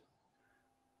know, but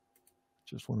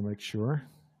just want to make sure.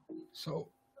 So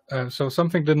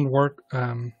something didn't work.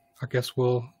 I guess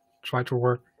we'll try to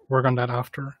work on that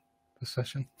after the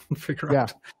session and figure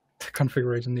out the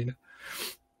configuration needed.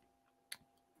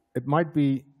 It might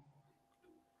be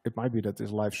that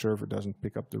this live server doesn't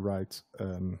pick up the right.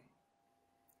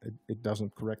 It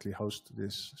doesn't correctly host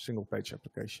this single page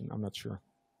application. I'm not sure.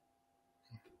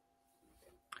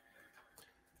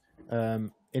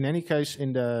 In any case,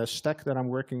 in the stack that I'm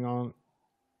working on,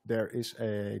 there is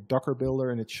a Docker builder,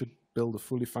 and it should build a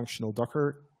fully functional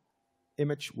Docker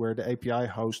image where the API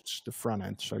hosts the front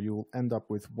end. So you will end up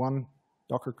with one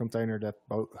Docker container that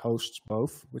hosts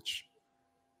both, which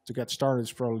to get started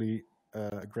is probably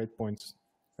a great point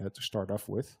to start off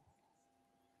with.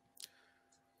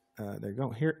 There you go.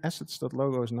 Here,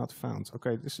 assets.logo is not found.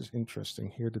 Okay, this is interesting.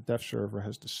 Here, the dev server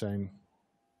has the same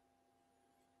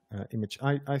image.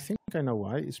 I think I know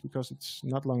why. It's because it's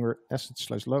not longer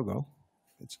assets/logo.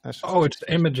 It's assets. Oh, it's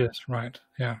images, right?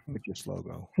 Yeah. Images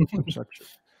logo. I'm such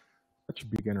a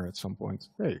beginner at some point.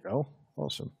 There you go.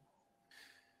 Awesome.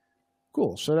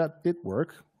 Cool. So that did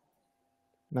work.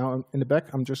 Now in the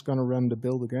back, I'm just going to run the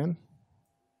build again.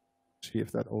 See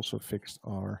if that also fixed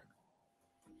our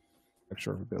web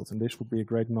server build. And this would be a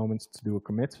great moment to do a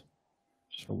commit,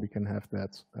 so we can have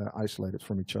that isolated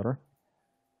from each other.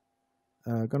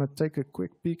 Going to take a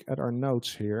quick peek at our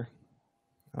notes here.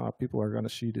 People are going to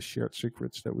see the shared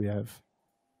secrets that we have.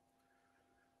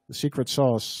 The secret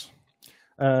sauce.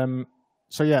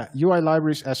 So yeah, UI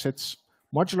libraries, assets,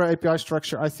 modular API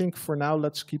structure. I think for now,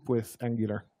 let's keep with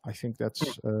Angular. I think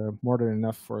that's more than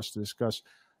enough for us to discuss.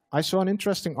 I saw an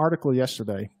interesting article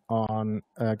yesterday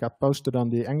got posted on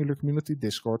the Angular community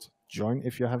Discord. Join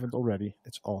if you haven't already.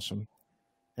 It's awesome.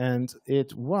 And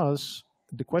it was,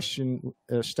 the question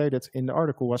stated in the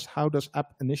article was, how does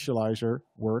app initializer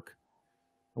work?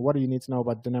 And what do you need to know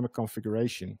about dynamic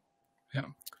configuration? Yeah.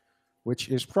 Which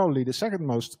is probably the second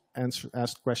most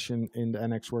asked question in the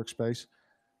Nx Workspace.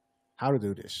 How to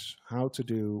do this, how to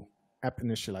do app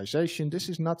initialization. This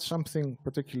is not something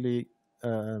particularly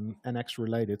Nx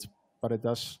related, but it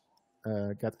does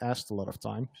get asked a lot of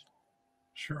times.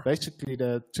 Sure. Basically,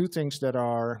 the two things that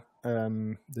are,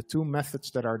 the two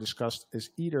methods that are discussed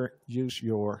is either use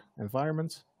your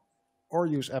environment or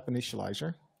use app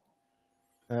initializer.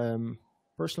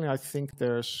 Personally, I think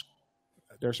there's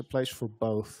a place for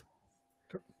both.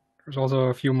 There's also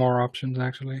a few more options,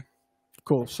 actually.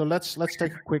 Cool. So let's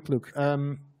take a quick look.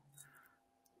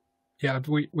 Yeah,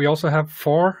 we also have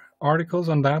 4 articles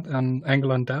on that on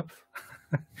Angular.dev.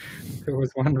 There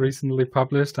was one recently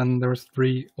published, and there's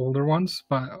 3 older ones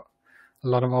by a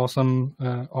lot of awesome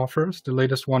authors. The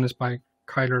latest one is by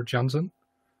Kyler Johnson.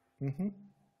 Mm-hmm.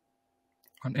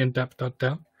 on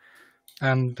BEEMANDEV.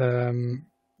 And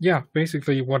yeah,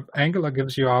 basically what Angular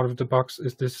gives you out of the box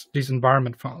is these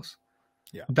environment files.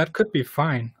 Yeah. That could be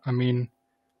fine. I mean,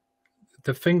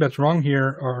 the thing that's wrong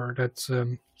here, or that's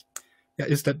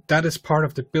is that is part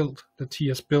of the build, the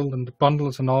TS build and the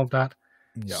bundles and all of that.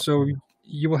 Yeah. So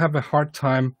you will have a hard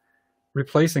time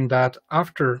replacing that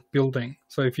after building.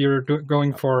 So if you're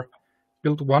going for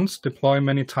build once, deploy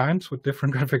many times with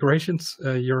different configurations,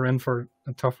 you're in for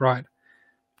a tough ride.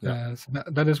 Yeah. So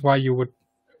that is why you would,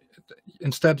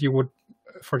 instead you would,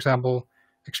 for example,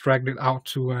 extract it out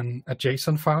to a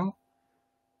JSON file.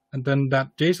 And then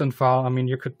that JSON file, I mean,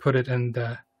 you could put it in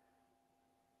the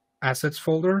assets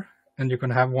folder, and you can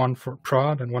have one for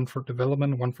prod and one for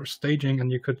development, one for staging,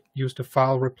 and you could use the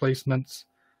file replacements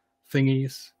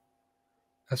thingies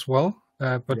as well.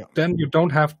 But then you don't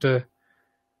have to,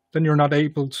 then you're not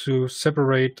able to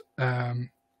separate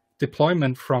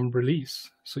deployment from release.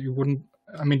 So you wouldn't,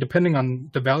 I mean, depending on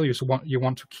the values you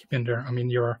want to keep in there. I mean,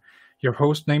 your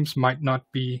host names might not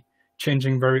be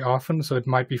changing very often, so it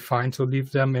might be fine to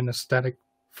leave them in a static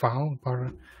file,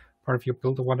 part of your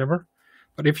build or whatever.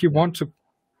 But if you want to,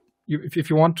 if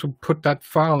you want to put that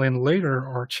file in later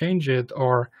or change it,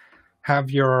 or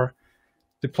have your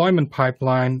deployment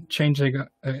pipeline changing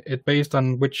it based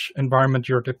on which environment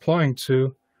you're deploying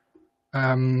to,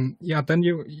 yeah, then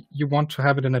you want to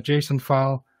have it in a JSON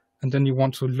file, and then you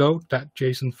want to load that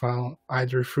JSON file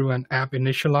either through an app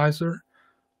initializer,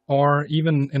 or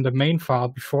even in the main file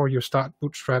before you start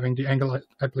bootstrapping the Angular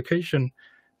application.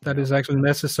 That is actually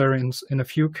necessary in a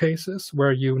few cases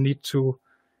where you need to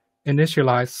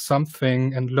initialize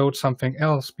something and load something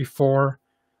else before,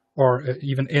 or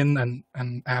even in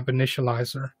an app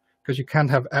initializer, because you can't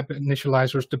have app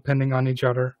initializers depending on each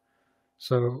other.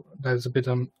 So that is a bit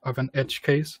of an edge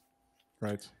case.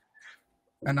 Right.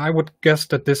 And I would guess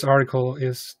that this article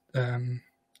is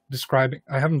describing,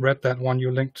 I haven't read that one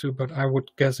you linked to, but I would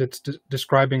guess it's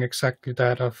describing exactly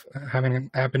that, of having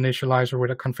an app initializer with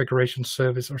a configuration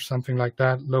service or something like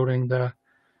that, loading a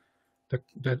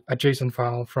JSON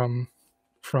file from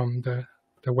the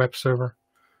web server.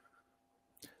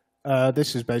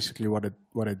 This is basically what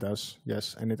it does,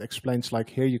 yes. And it explains, like,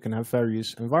 here you can have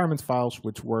various environment files,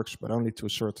 which works, but only to a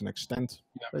certain extent.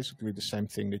 Yeah. Basically the same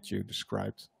thing that you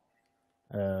described.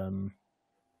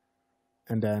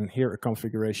 And then here a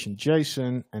configuration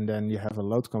JSON, and then you have a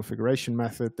load configuration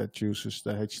method that uses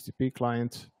the HTTP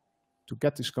client to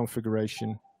get this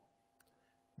configuration.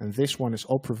 And this one is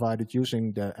all provided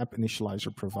using the app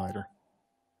initializer provider,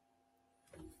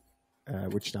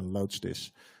 which then loads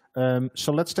this.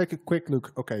 So let's take a quick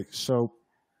look. Okay, so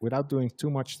without doing too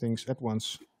much things at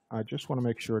once, I just want to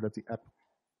make sure that the app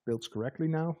builds correctly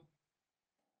now.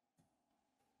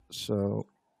 So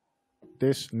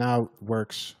this now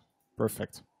works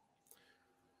perfect.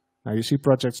 Now you see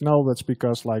projects null. That's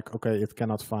because, like, okay, it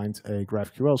cannot find a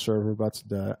GraphQL server, but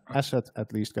the asset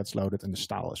at least gets loaded and the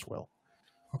style as well.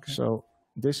 Okay. So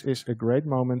this is a great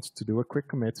moment to do a quick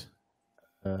commit.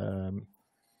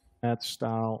 Add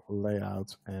style,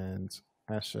 layout, and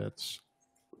assets.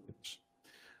 Oops.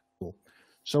 Cool.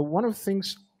 So one of the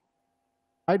things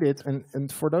I did,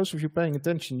 and for those of you paying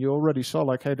attention, you already saw,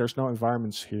 like, hey, there's no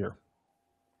environments here.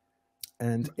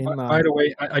 And by the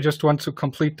way, I just want to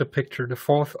complete the picture. The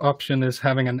fourth option is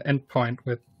having an endpoint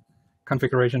with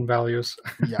configuration values.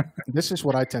 Yeah, this is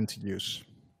what I tend to use.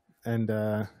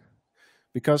 And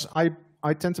because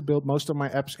I tend to build most of my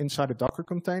apps inside a Docker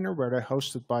container where they're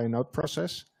hosted by a node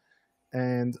process.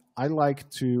 And I like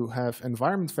to have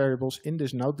environment variables in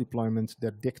this node deployment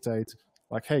that dictate,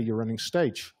 like, hey, you're running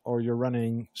stage, or you're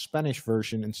running Spanish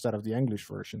version instead of the English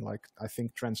version. Like, I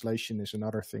think translation is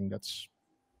another thing that's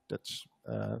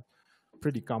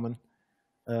pretty common.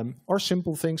 Or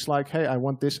simple things like, hey, I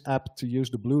want this app to use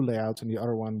the blue layout and the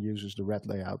other one uses the red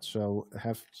layout. So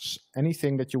have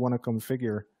anything that you want to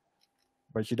configure,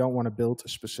 but you don't want to build a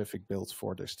specific build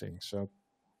for this thing. So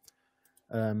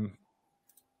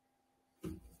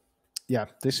yeah,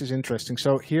 this is interesting.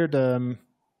 So here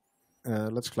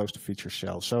let's close the feature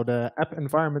shell. So the app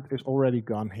environment is already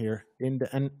gone here. In the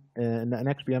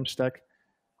NxBM stack,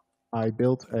 I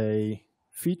built a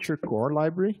feature core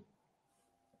library.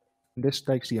 This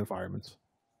takes the environment.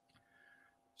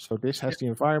 So this has the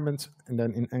environment, and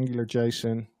then in Angular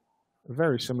JSON, a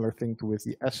very similar thing to with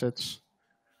the assets.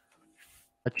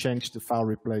 I changed the file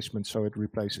replacement so it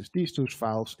replaces these two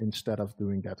files instead of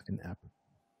doing that in app.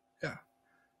 Yeah.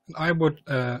 I would,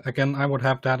 again, I would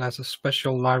have that as a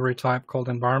special library type called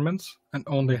environments, and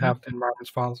only have the environments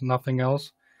files, nothing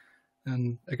else.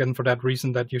 And again, for that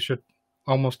reason, that you should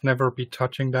almost never be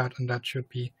touching that, and that should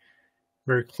be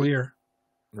very clear.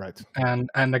 Right. And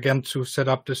again, to set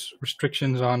up this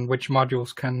restrictions on which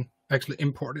modules can actually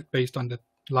import it based on the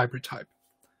library type.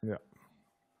 Yeah,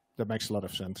 that makes a lot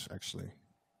of sense, actually.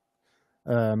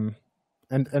 And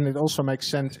it also makes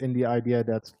sense in the idea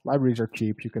that libraries are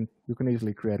cheap. You can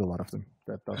easily create a lot of them.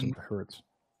 That doesn't hurt.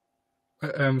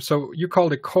 So you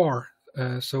called it core.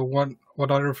 So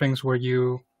what other things were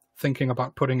you thinking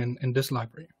about putting in this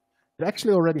library? It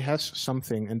actually already has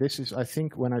something, and this is, I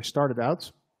think, when I started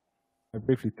out, I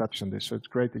briefly touched on this, so it's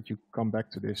great that you come back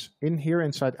to this. In here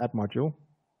inside app module,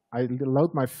 I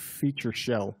load my feature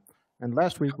shell. And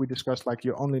last week we discussed like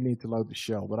you only need to load the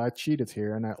shell, but I cheated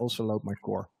here and I also load my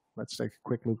core. Let's take a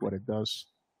quick look what it does.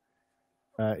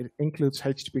 It includes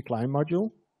HTTP client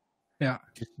module. Yeah.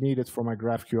 It's needed for my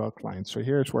GraphQL client. So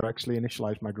here's where I actually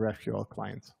initialize my GraphQL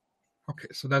client. Okay,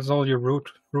 so that's all your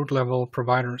root level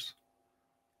providers.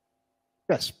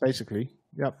 Yes, basically.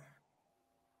 Yep.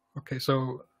 Okay,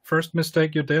 so first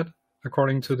mistake you did,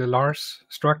 according to the Lars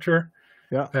structure.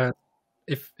 Yeah.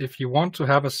 If you want to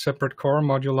have a separate core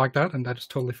module like that, and that is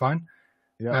totally fine,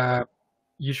 yeah.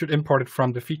 You should import it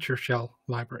from the feature shell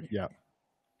library. Yeah.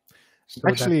 So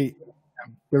actually,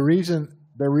 the reason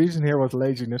here was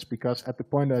laziness, because at the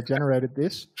point I generated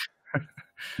this,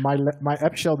 my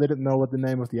app shell didn't know what the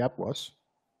name of the app was.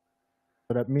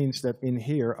 So that means that in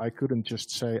here, I couldn't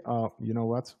just say, oh, you know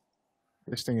what?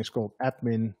 This thing is called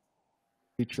admin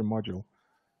feature module.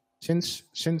 Since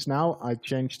now I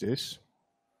changed this,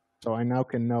 so I now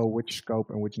can know which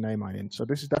scope and which name I'm in. So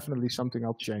this is definitely something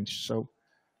I'll change. So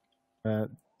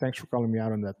thanks for calling me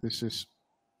out on that. This is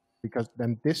because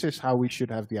then this is how we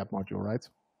should have the app module, right?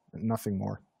 Nothing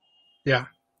more. Yeah,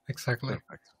 exactly.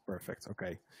 Perfect.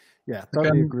 Okay. Yeah,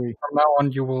 totally agree. From now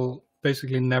on, you will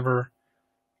basically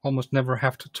almost never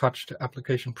have to touch the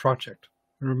application project.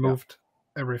 Removed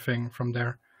everything from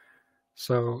there.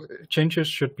 So changes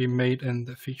should be made in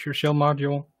the feature shell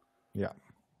module. Yeah.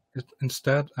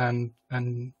 Instead, and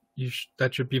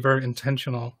that should be very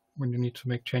intentional when you need to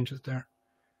make changes there.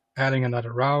 Adding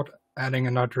another route, adding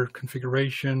another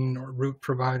configuration or root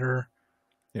provider.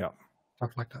 Yeah.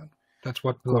 Stuff like that. That's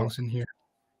what belongs in here.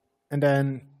 And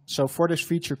then, so for this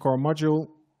feature core module,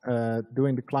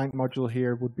 doing the client module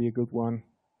here would be a good one.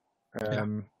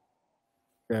 The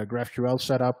GraphQL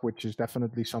setup, which is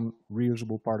definitely some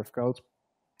reusable part of code,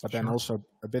 but then also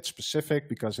a bit specific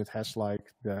because it has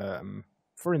like the,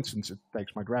 for instance, it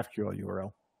takes my GraphQL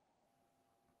URL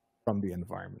from the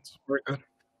environment. Very good.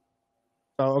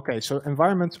 So okay, so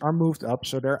environments are moved up,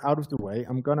 so they're out of the way.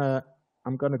 I'm gonna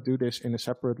do this in a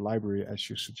separate library as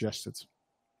you suggested.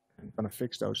 I'm gonna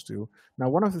fix those two. Now,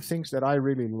 one of the things that I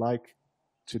really like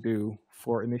to do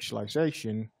for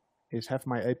initialization is have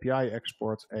my API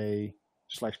export a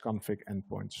 /config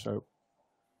endpoint. So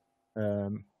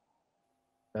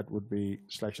that would be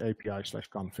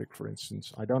 /API/config, for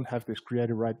instance. I don't have this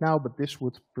created right now, but this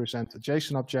would present a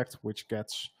JSON object which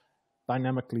gets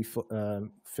dynamically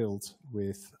filled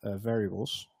with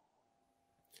variables.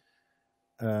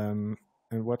 And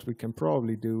what we can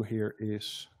probably do here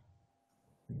is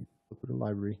go to the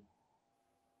library.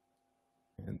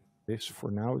 And this for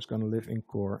now is going to live in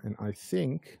core. And I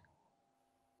think,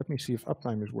 let me see if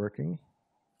uptime is working.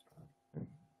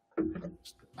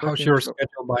 How's your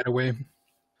schedule, by the way?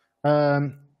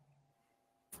 For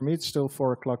me, it's still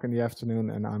 4 o'clock in the afternoon,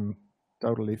 and I'm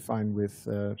totally fine with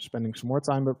spending some more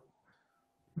time. But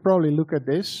probably look at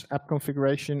this app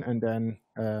configuration and then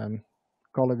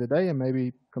call it a day and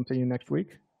maybe continue next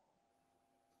week.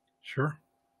 Sure.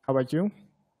 How about you?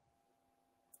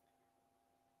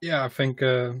 Yeah, I think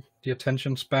the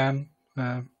attention span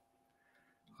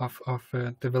of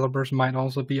developers might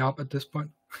also be up at this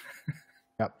point.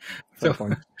 Yeah, fair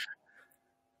point.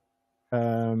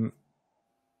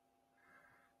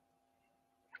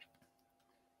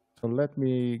 So let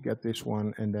me get this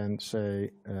one and then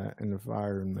say an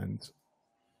environment.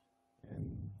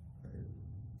 And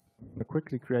I'm going to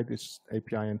quickly create this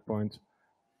API endpoint,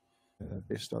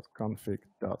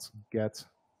 this.config.get.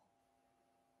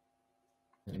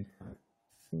 And I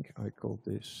think I called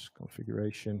this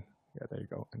configuration. Yeah, there you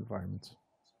go, environment.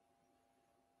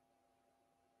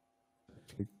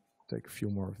 Actually, take a few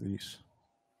more of these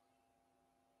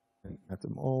and add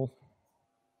them all.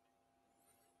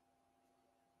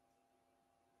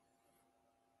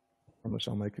 I promise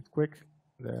I'll make it quick.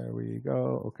 There we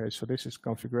go. Okay, so this is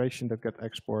configuration that got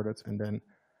exported, and then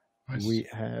we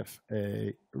have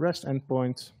a REST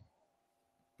endpoint.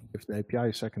 Give the API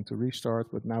a second to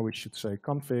restart, but now we should say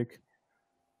config.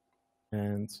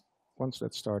 And once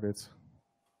that's started,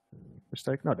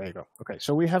 mistake. No, there you go. Okay,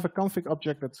 so we have a config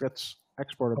object that gets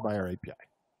exported by our API.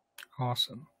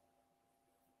 Awesome.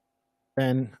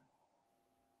 And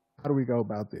how do we go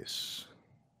about this?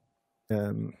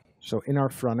 So in our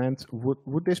front end,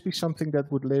 would this be something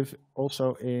that would live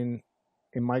also in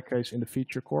my case, in the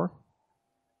feature core?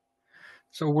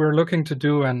 So we're looking to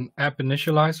do an app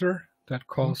initializer that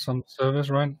calls some service,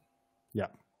 right? Yeah.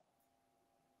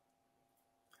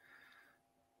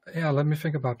 Yeah, let me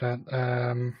think about that.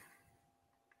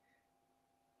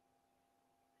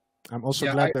 I'm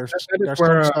also glad there's some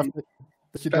stuff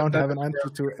that you don't have an answer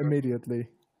to immediately.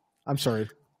 I'm sorry,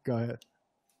 go ahead.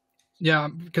 Yeah,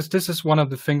 because this is one of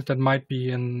the things that might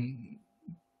be in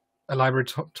a library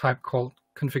type called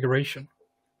configuration.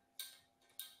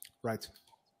 Right.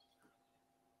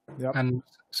 Yep. And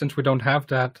since we don't have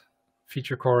that,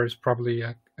 feature core is probably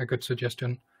a good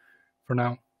suggestion for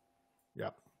now.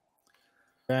 Yeah.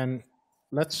 Then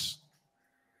that's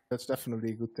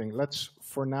definitely a good thing. Let's,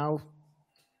 for now,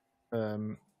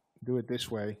 do it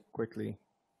this way quickly.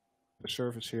 The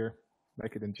service here,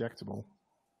 make it injectable,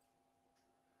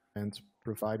 and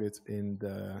provide it in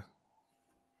the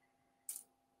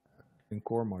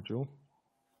core module.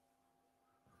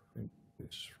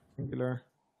 This Angular.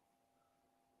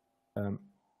 Sorry,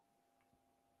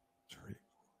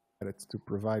 add it to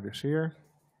providers here.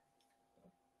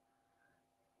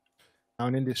 Now,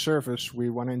 and in this service, we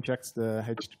want to inject the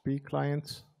HTTP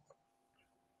client.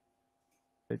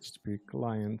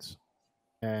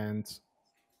 And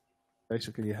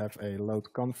basically you have a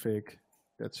load config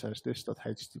that says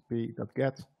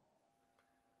this.http.get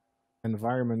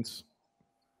environment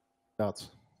dot.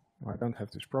 I don't have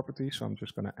this property, so I'm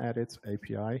just going to add it,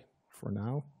 API for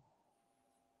now.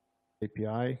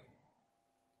 API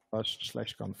plus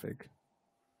 /config.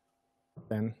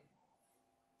 Then,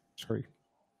 sorry,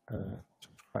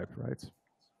 subscribe, right?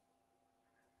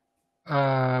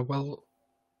 Well,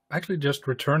 actually just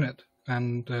return it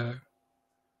and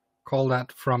call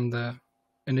that from the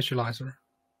initializer,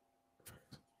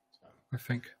 I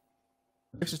think.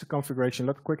 This is the configuration.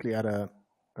 Let's quickly add a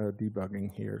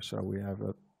debugging here. So we have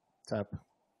a tab.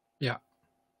 Yeah.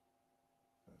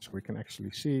 So we can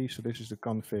actually see. So this is the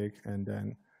config, and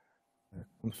then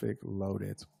config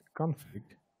loaded config.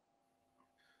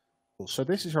 So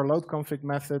this is our load config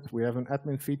method. We have an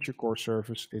admin feature core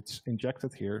service. It's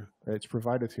injected here. It's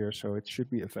provided here, so it should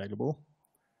be available.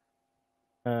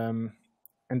 And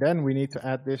then we need to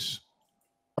add this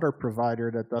other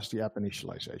provider that does the app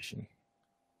initialization.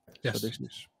 Yes. So this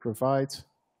is provide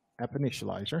app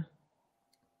initializer.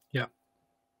 Yeah.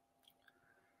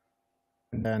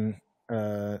 And then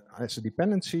as a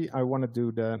dependency, I want to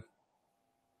do the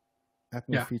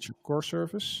admin feature core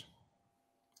service.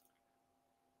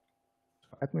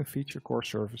 Admin feature core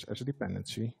service as a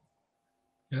dependency.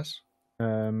 Yes.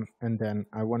 And then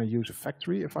I want to use a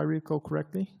factory, if I recall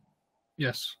correctly.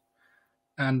 Yes.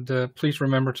 And please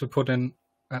remember to put in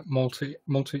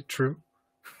multi-true.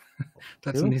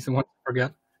 That's an easy one to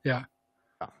forget. Yeah.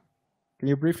 Can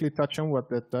you briefly touch on what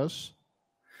that does?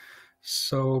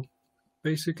 So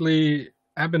basically,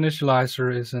 app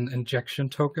initializer is an injection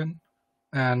token.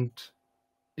 And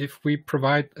if we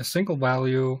provide a single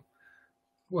value,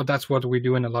 well, that's what we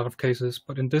do in a lot of cases.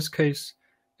 But in this case,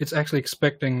 it's actually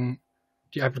expecting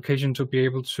the application to be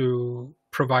able to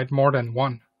provide more than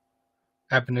one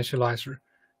app initializer.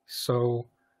 So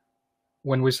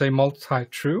when we say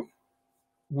multi-true,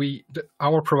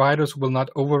 our providers will not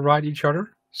override each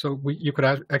other. So you could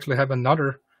actually have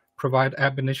another provide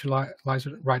app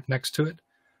initializer right next to it.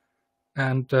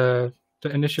 And the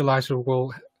initializer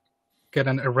will get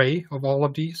an array of all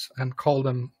of these and call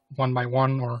them one by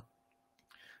one or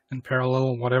in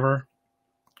parallel, whatever,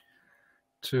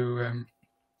 to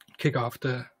kick off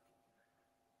the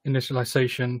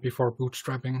initialization before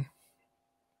bootstrapping.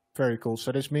 Very cool.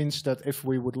 So this means that if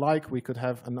we would like, we could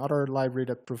have another library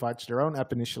that provides their own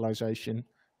app initialization,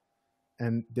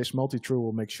 and this multi-true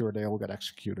will make sure they all get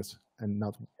executed and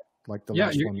not like the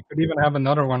last one. You could even have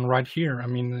another one right here. I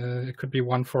mean, it could be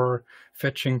one for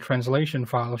fetching translation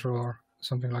files or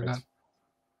something like that.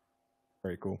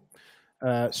 Very cool.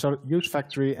 So use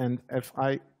factory, and if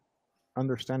I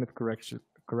understand it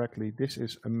correctly, this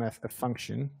is a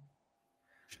function.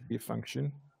 Should be a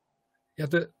function. Yeah,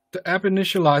 the app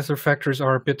initializer factories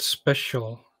are a bit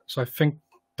special. So I think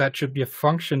that should be a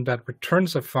function that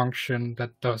returns a function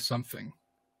that does something,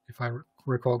 if I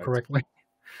recall correctly.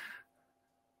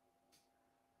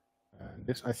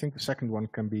 I think the second one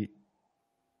can be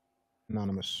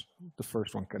anonymous. The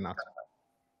first one cannot.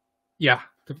 Yeah,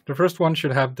 the first one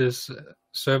should have this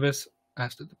service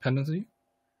as the dependency.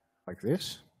 Like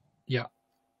this? Yeah.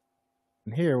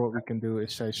 And here what we can do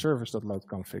is say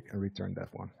service.loadConfig and return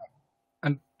that one.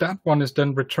 And that one is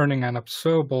then returning an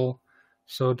observable,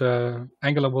 so the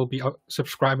Angular will be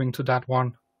subscribing to that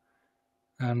one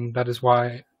and that is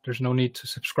why there's no need to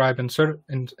subscribe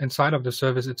inside of the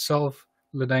service itself.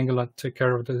 Let Angular take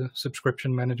care of the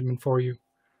subscription management for you.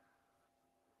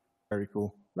 Very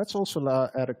cool. Let's also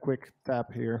add a quick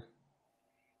tab here,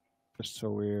 just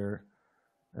so we're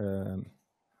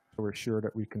sure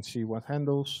that we can see what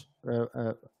handles,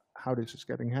 how this is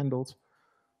getting handled.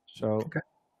 So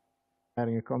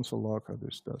adding a console log,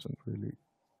 this doesn't really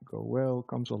go well.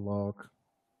 Console log.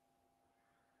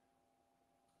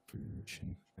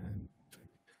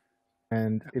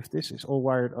 And if this is all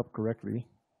wired up correctly.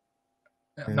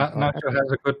 Nigel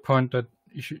has a good point that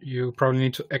you probably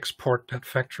need to export that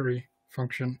factory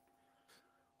function,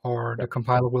 or the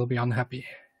compiler will be unhappy.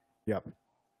 Yep.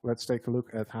 Let's take a look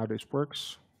at how this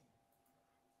works.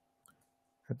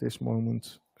 At this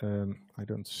moment, I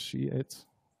don't see it.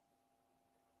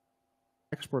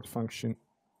 Export function,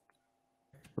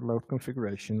 export load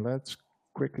configuration. Let's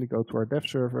quickly go to our dev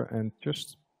server and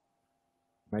just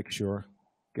make sure,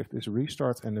 give this a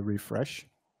restart and a refresh.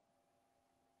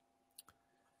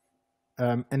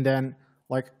 And then,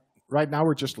 like right now,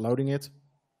 we're just loading it.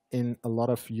 In a lot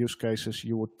of use cases,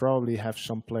 you would probably have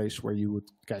some place where you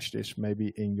would cache this,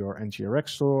 maybe in your NGRX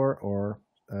store or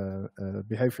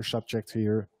behavior subject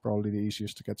here, probably the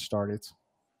easiest to get started.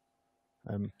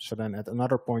 So then at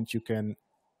another point, you can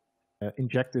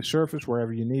inject this service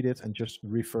wherever you need it and just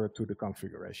refer to the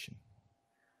configuration.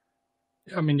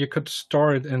 I mean, you could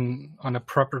store it on a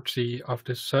property of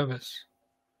this service.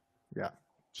 Yeah.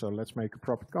 So let's make a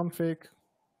proper config,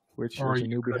 which or is a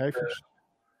new behavior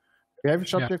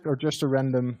subject, or just a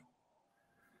random.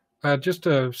 Just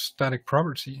a static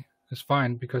property is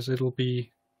fine, because it'll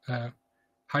be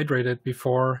hydrated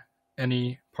before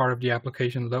any part of the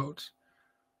application loads.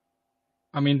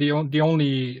 I mean, the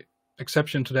only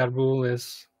exception to that rule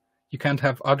is you can't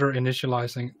have other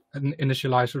initializers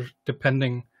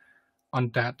depending on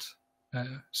that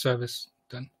service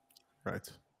then. Right.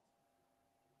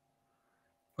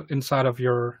 But inside of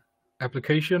your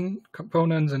application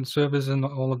components and service and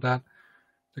all of that,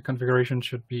 the configuration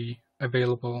should be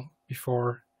available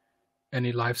before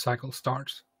any lifecycle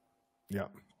starts. Yeah.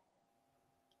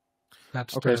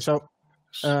 That's okay. So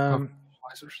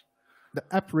the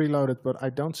app reloaded, but I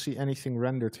don't see anything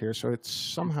rendered here. So it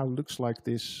somehow looks like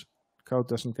this code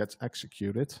doesn't get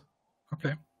executed.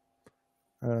 Okay.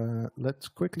 Let's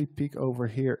quickly peek over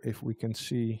here if we can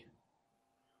see,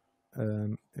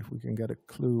 if we can get a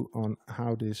clue on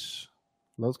how this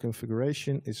load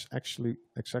configuration is actually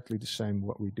exactly the same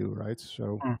what we do, right?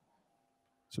 So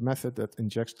it's a method that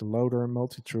injects the loader,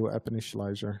 multi-true app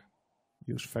initializer,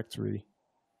 use factory.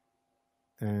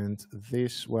 And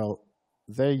this, well,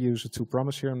 they use a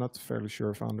to-promise here. I'm not fairly sure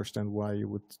if I understand why you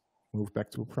would move back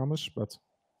to a promise, but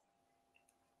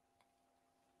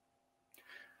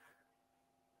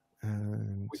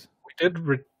we did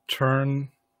return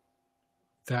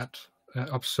that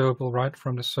observable, right,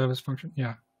 from the service function?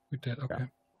 Yeah, we did. Okay.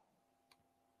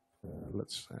 Yeah.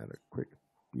 Let's add a quick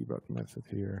debug method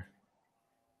here.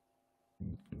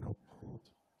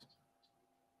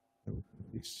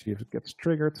 Let's see if it gets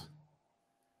triggered.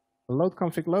 The load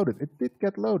config loaded. It did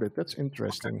get loaded. That's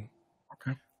interesting.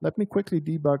 Okay. Let me quickly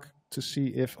debug to see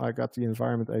if I got the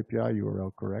environment API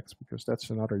URL correct, because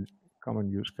that's another common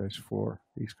use case for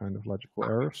these kind of logical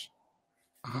errors.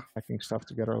 Hacking stuff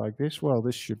together like this. Well,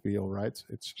 this should be all right.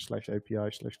 It's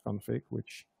 /API/config,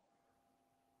 which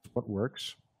is what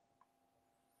works.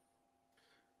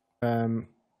 And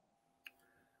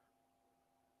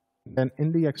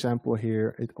in the example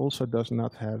here, it also does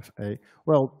not have a,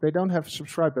 well, they don't have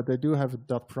subscribe, but they do have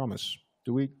a .promise.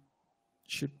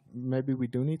 Maybe we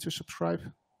do need to subscribe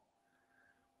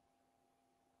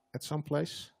at some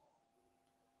place?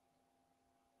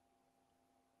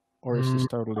 Or is this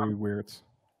totally weird?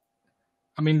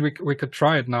 I mean, we could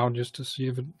try it now just to see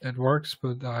if it works,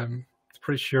 but I'm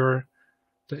pretty sure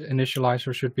the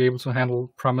initializer should be able to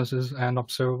handle promises and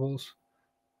observables.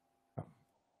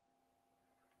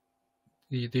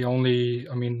 The only,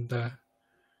 I mean, the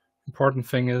important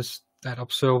thing is that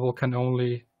observable can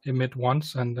only emit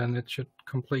once, and then it should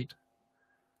complete.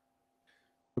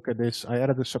 Look at this. I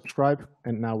added a subscribe,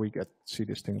 and now we see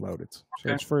this thing loaded. Okay.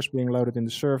 So it's first being loaded in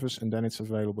the service, and then it's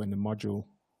available in the module.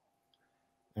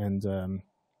 And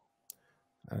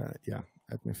yeah,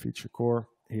 admin feature core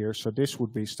here. So this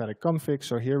would be static config.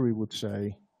 So here we would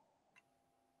say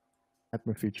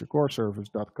admin feature core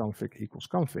service.config equals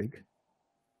config.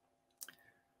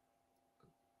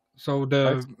 So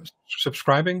the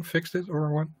subscribing fixed it,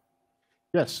 or what?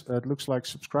 Yes, it looks like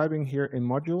subscribing here in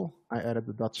module. I added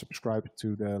the .subscribe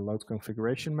to the load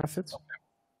configuration method. Okay.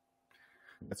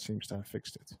 That seems to have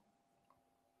fixed it.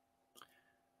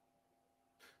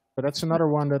 But that's another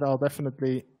one that I'll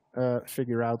definitely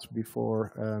figure out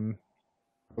before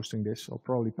posting this. I'll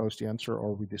probably post the answer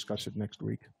or we discuss it next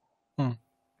week.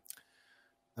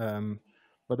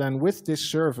 But then with this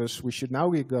service, we should now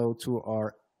go to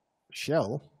our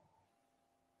shell.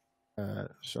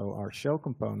 So our shell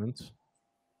component.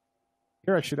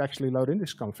 Here I should actually load in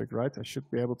this config, right? I should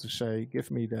be able to say,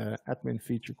 give me the admin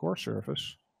feature core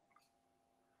service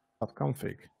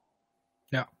 .config.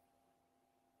 Yeah.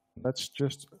 Let's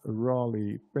just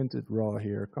print it raw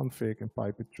here, config, and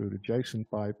pipe it through the JSON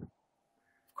pipe. Of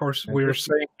course, we're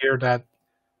saying here that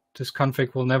this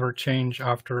config will never change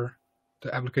after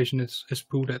the application is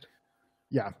booted.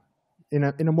 Yeah. In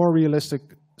a more realistic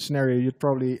scenario, you'd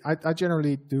probably, I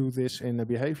generally do this in a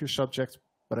behavior subject,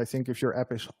 but I think if your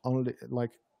app is only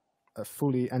like a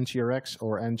fully NGRX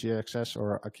or NGXS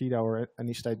or Akida or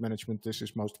any state management, this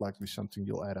is most likely something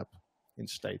you'll add up in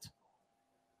state.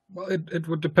 Well, it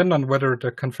would depend on whether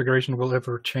the configuration will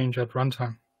ever change at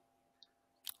runtime.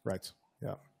 Right.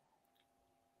 Yeah.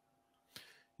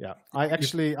 Yeah.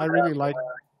 I really like.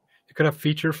 You could have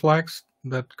feature flags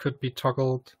that could be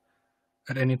toggled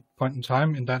at any point in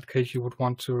time. In that case, you would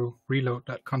want to reload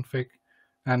that config,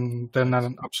 and then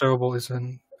an observable is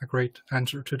a great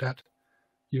answer to that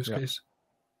use case.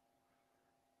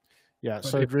 Yeah. But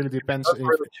so it really depends. If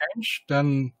it change,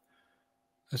 then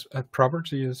a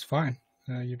property is fine.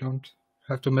 You don't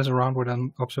have to mess around with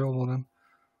an observable then.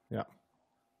 Yeah.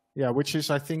 Yeah, which is,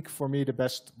 I think, for me,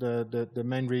 the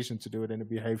main reason to do it in a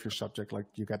behavior subject. Like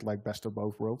you get like best of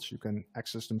both worlds. You can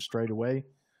access them straight away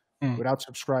without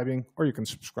subscribing, or you can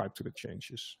subscribe to the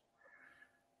changes.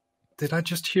 Did I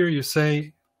just hear you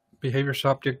say behavior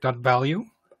subject.value?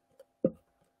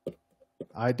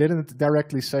 I didn't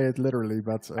directly say it literally,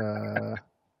 but I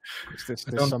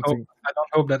don't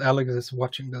hope that Alex is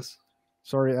watching this.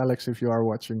 Sorry, Alex, if you are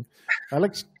watching.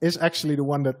 Alex is actually the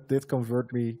one that did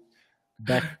convert me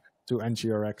back to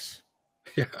NGRX.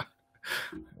 Yeah.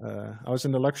 I was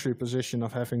in the luxury position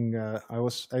of having, I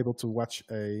was able to watch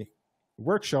a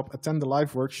workshop, attend the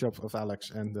live workshop of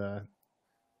Alex, and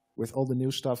with all the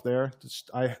new stuff there,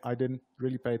 I didn't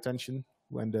really pay attention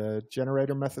when the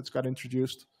generator methods got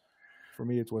introduced. For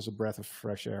me, it was a breath of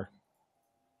fresh air.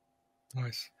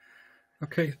 Nice.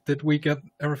 Okay, did we get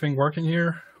everything working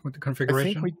here with the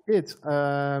configuration? I think we did.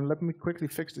 Let me quickly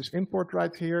fix this import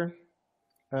right here.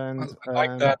 And I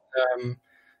like that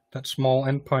small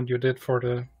endpoint you did for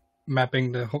the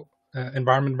mapping the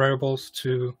environment variables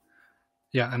to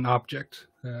an object.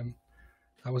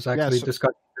 I was actually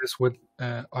discussing this with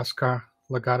Oscar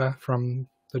Lagada from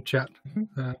the chat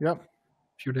a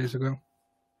few days ago.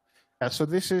 Yeah, so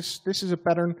this is a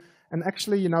pattern, and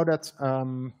actually, you know that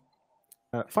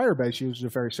Firebase uses a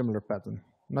very similar pattern.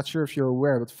 I'm not sure if you're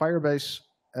aware, but Firebase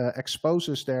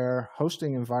exposes their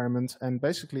hosting environment and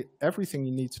basically everything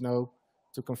you need to know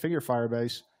to configure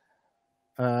Firebase.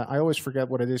 I always forget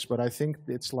what it is, but I think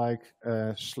it's like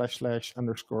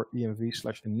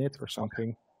 //_env/init or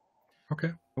something.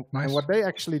 Okay, nice. And what they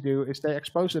actually do is they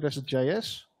expose it as a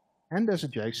JS and as a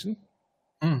JSON.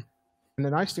 And the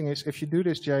nice thing is, if you do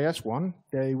this JS one,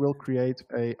 they will create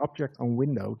a object on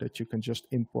window that you can just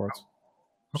import.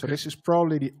 Okay. So this is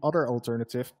probably the other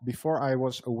alternative. Before I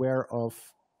was aware of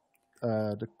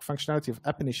the functionality of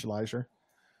app initializer,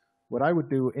 what I would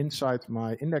do inside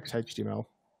my index.html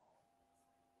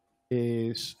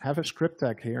is have a script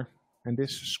tag here, and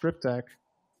this script tag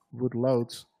would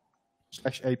load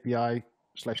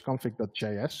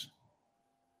 /API/config.js.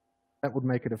 That would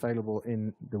make it available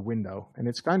in the window. And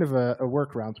it's kind of a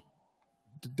workaround.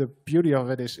 The beauty of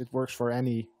it is it works for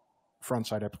any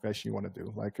front-side application you want to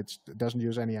do. Like it doesn't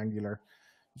use any Angular.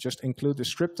 You just include the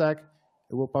script tag.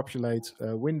 It will populate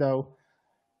a window.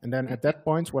 And then at that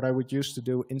point, what I would use to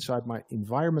do inside my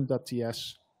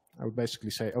environment.ts, I would basically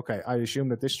say, okay, I assume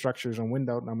that this structure is on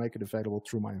window. Now make it available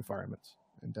through my environment.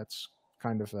 And that's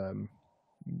kind of,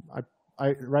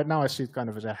 right now I see it kind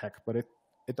of as a hack, but it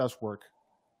does work.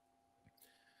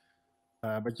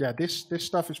 But yeah, this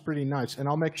stuff is pretty nice, and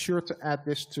I'll make sure to add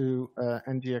this to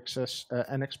NGXS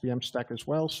NXPM stack as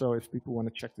well. So if people want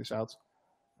to check this out,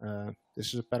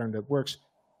 this is a pattern that works.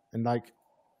 And like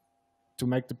to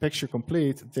make the picture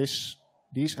complete, this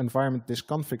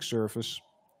config service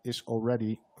is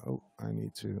already. Oh, I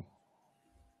need to.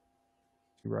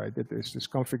 Where I did this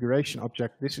configuration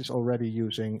object. This is already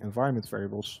using environment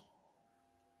variables.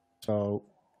 So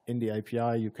in the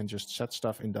API, you can just set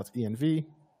stuff in .env.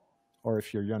 Or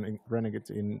if you're running it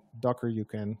in Docker, you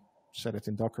can set it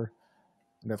in Docker,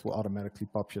 and that will automatically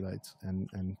populate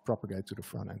and propagate to the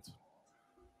front end.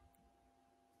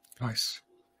 Nice.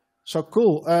 So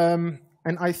cool.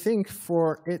 And I think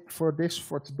for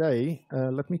today,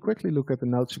 let me quickly look at the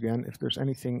notes again if there's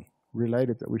anything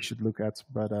related that we should look at.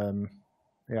 But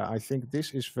yeah, I think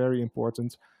this is very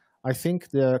important. I think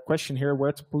the question here,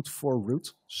 where to put for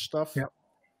root stuff,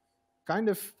 kind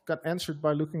of got answered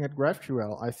by looking at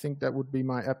GraphQL. I think that would be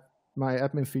my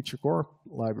admin feature core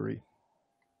library.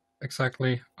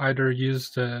 Exactly. Either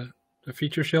use the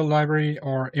feature shell library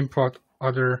or import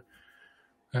other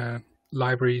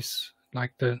libraries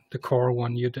like the core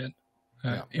one you did.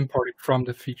 Import it from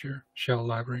the feature shell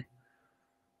library.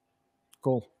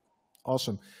 Cool.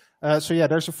 Awesome. So yeah,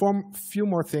 there's a few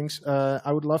more things.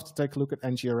 I would love to take a look at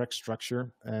NGRX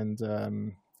structure and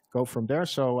go from there.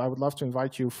 So I would love to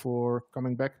invite you for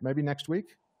coming back maybe next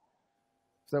week,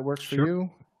 if that works for you,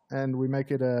 and we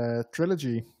make it a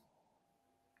trilogy.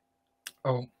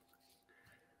 Oh,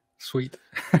 sweet.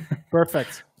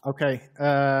 Perfect. Okay.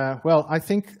 Well, I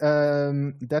think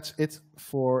that's it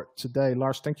for today.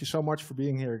 Lars, thank you so much for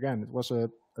being here again. It was a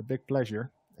big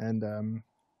pleasure. And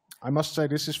I must say,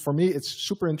 this is, for me, it's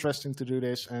super interesting to do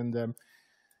this. And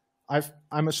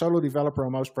I'm a solo developer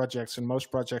on most projects. And most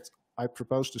projects, I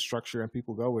propose the structure and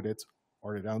people go with it,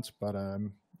 or they don't. But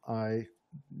I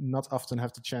not often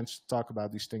have the chance to talk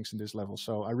about these things in this level.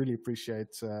 So I really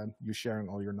appreciate you sharing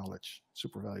all your knowledge.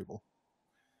 Super valuable.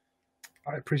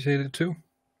 I appreciate it too.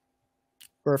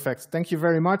 Perfect. Thank you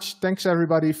very much. Thanks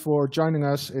everybody for joining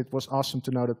us. It was awesome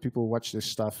to know that people watch this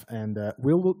stuff, and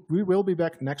we will be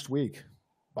back next week.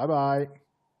 Bye-bye.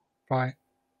 Bye.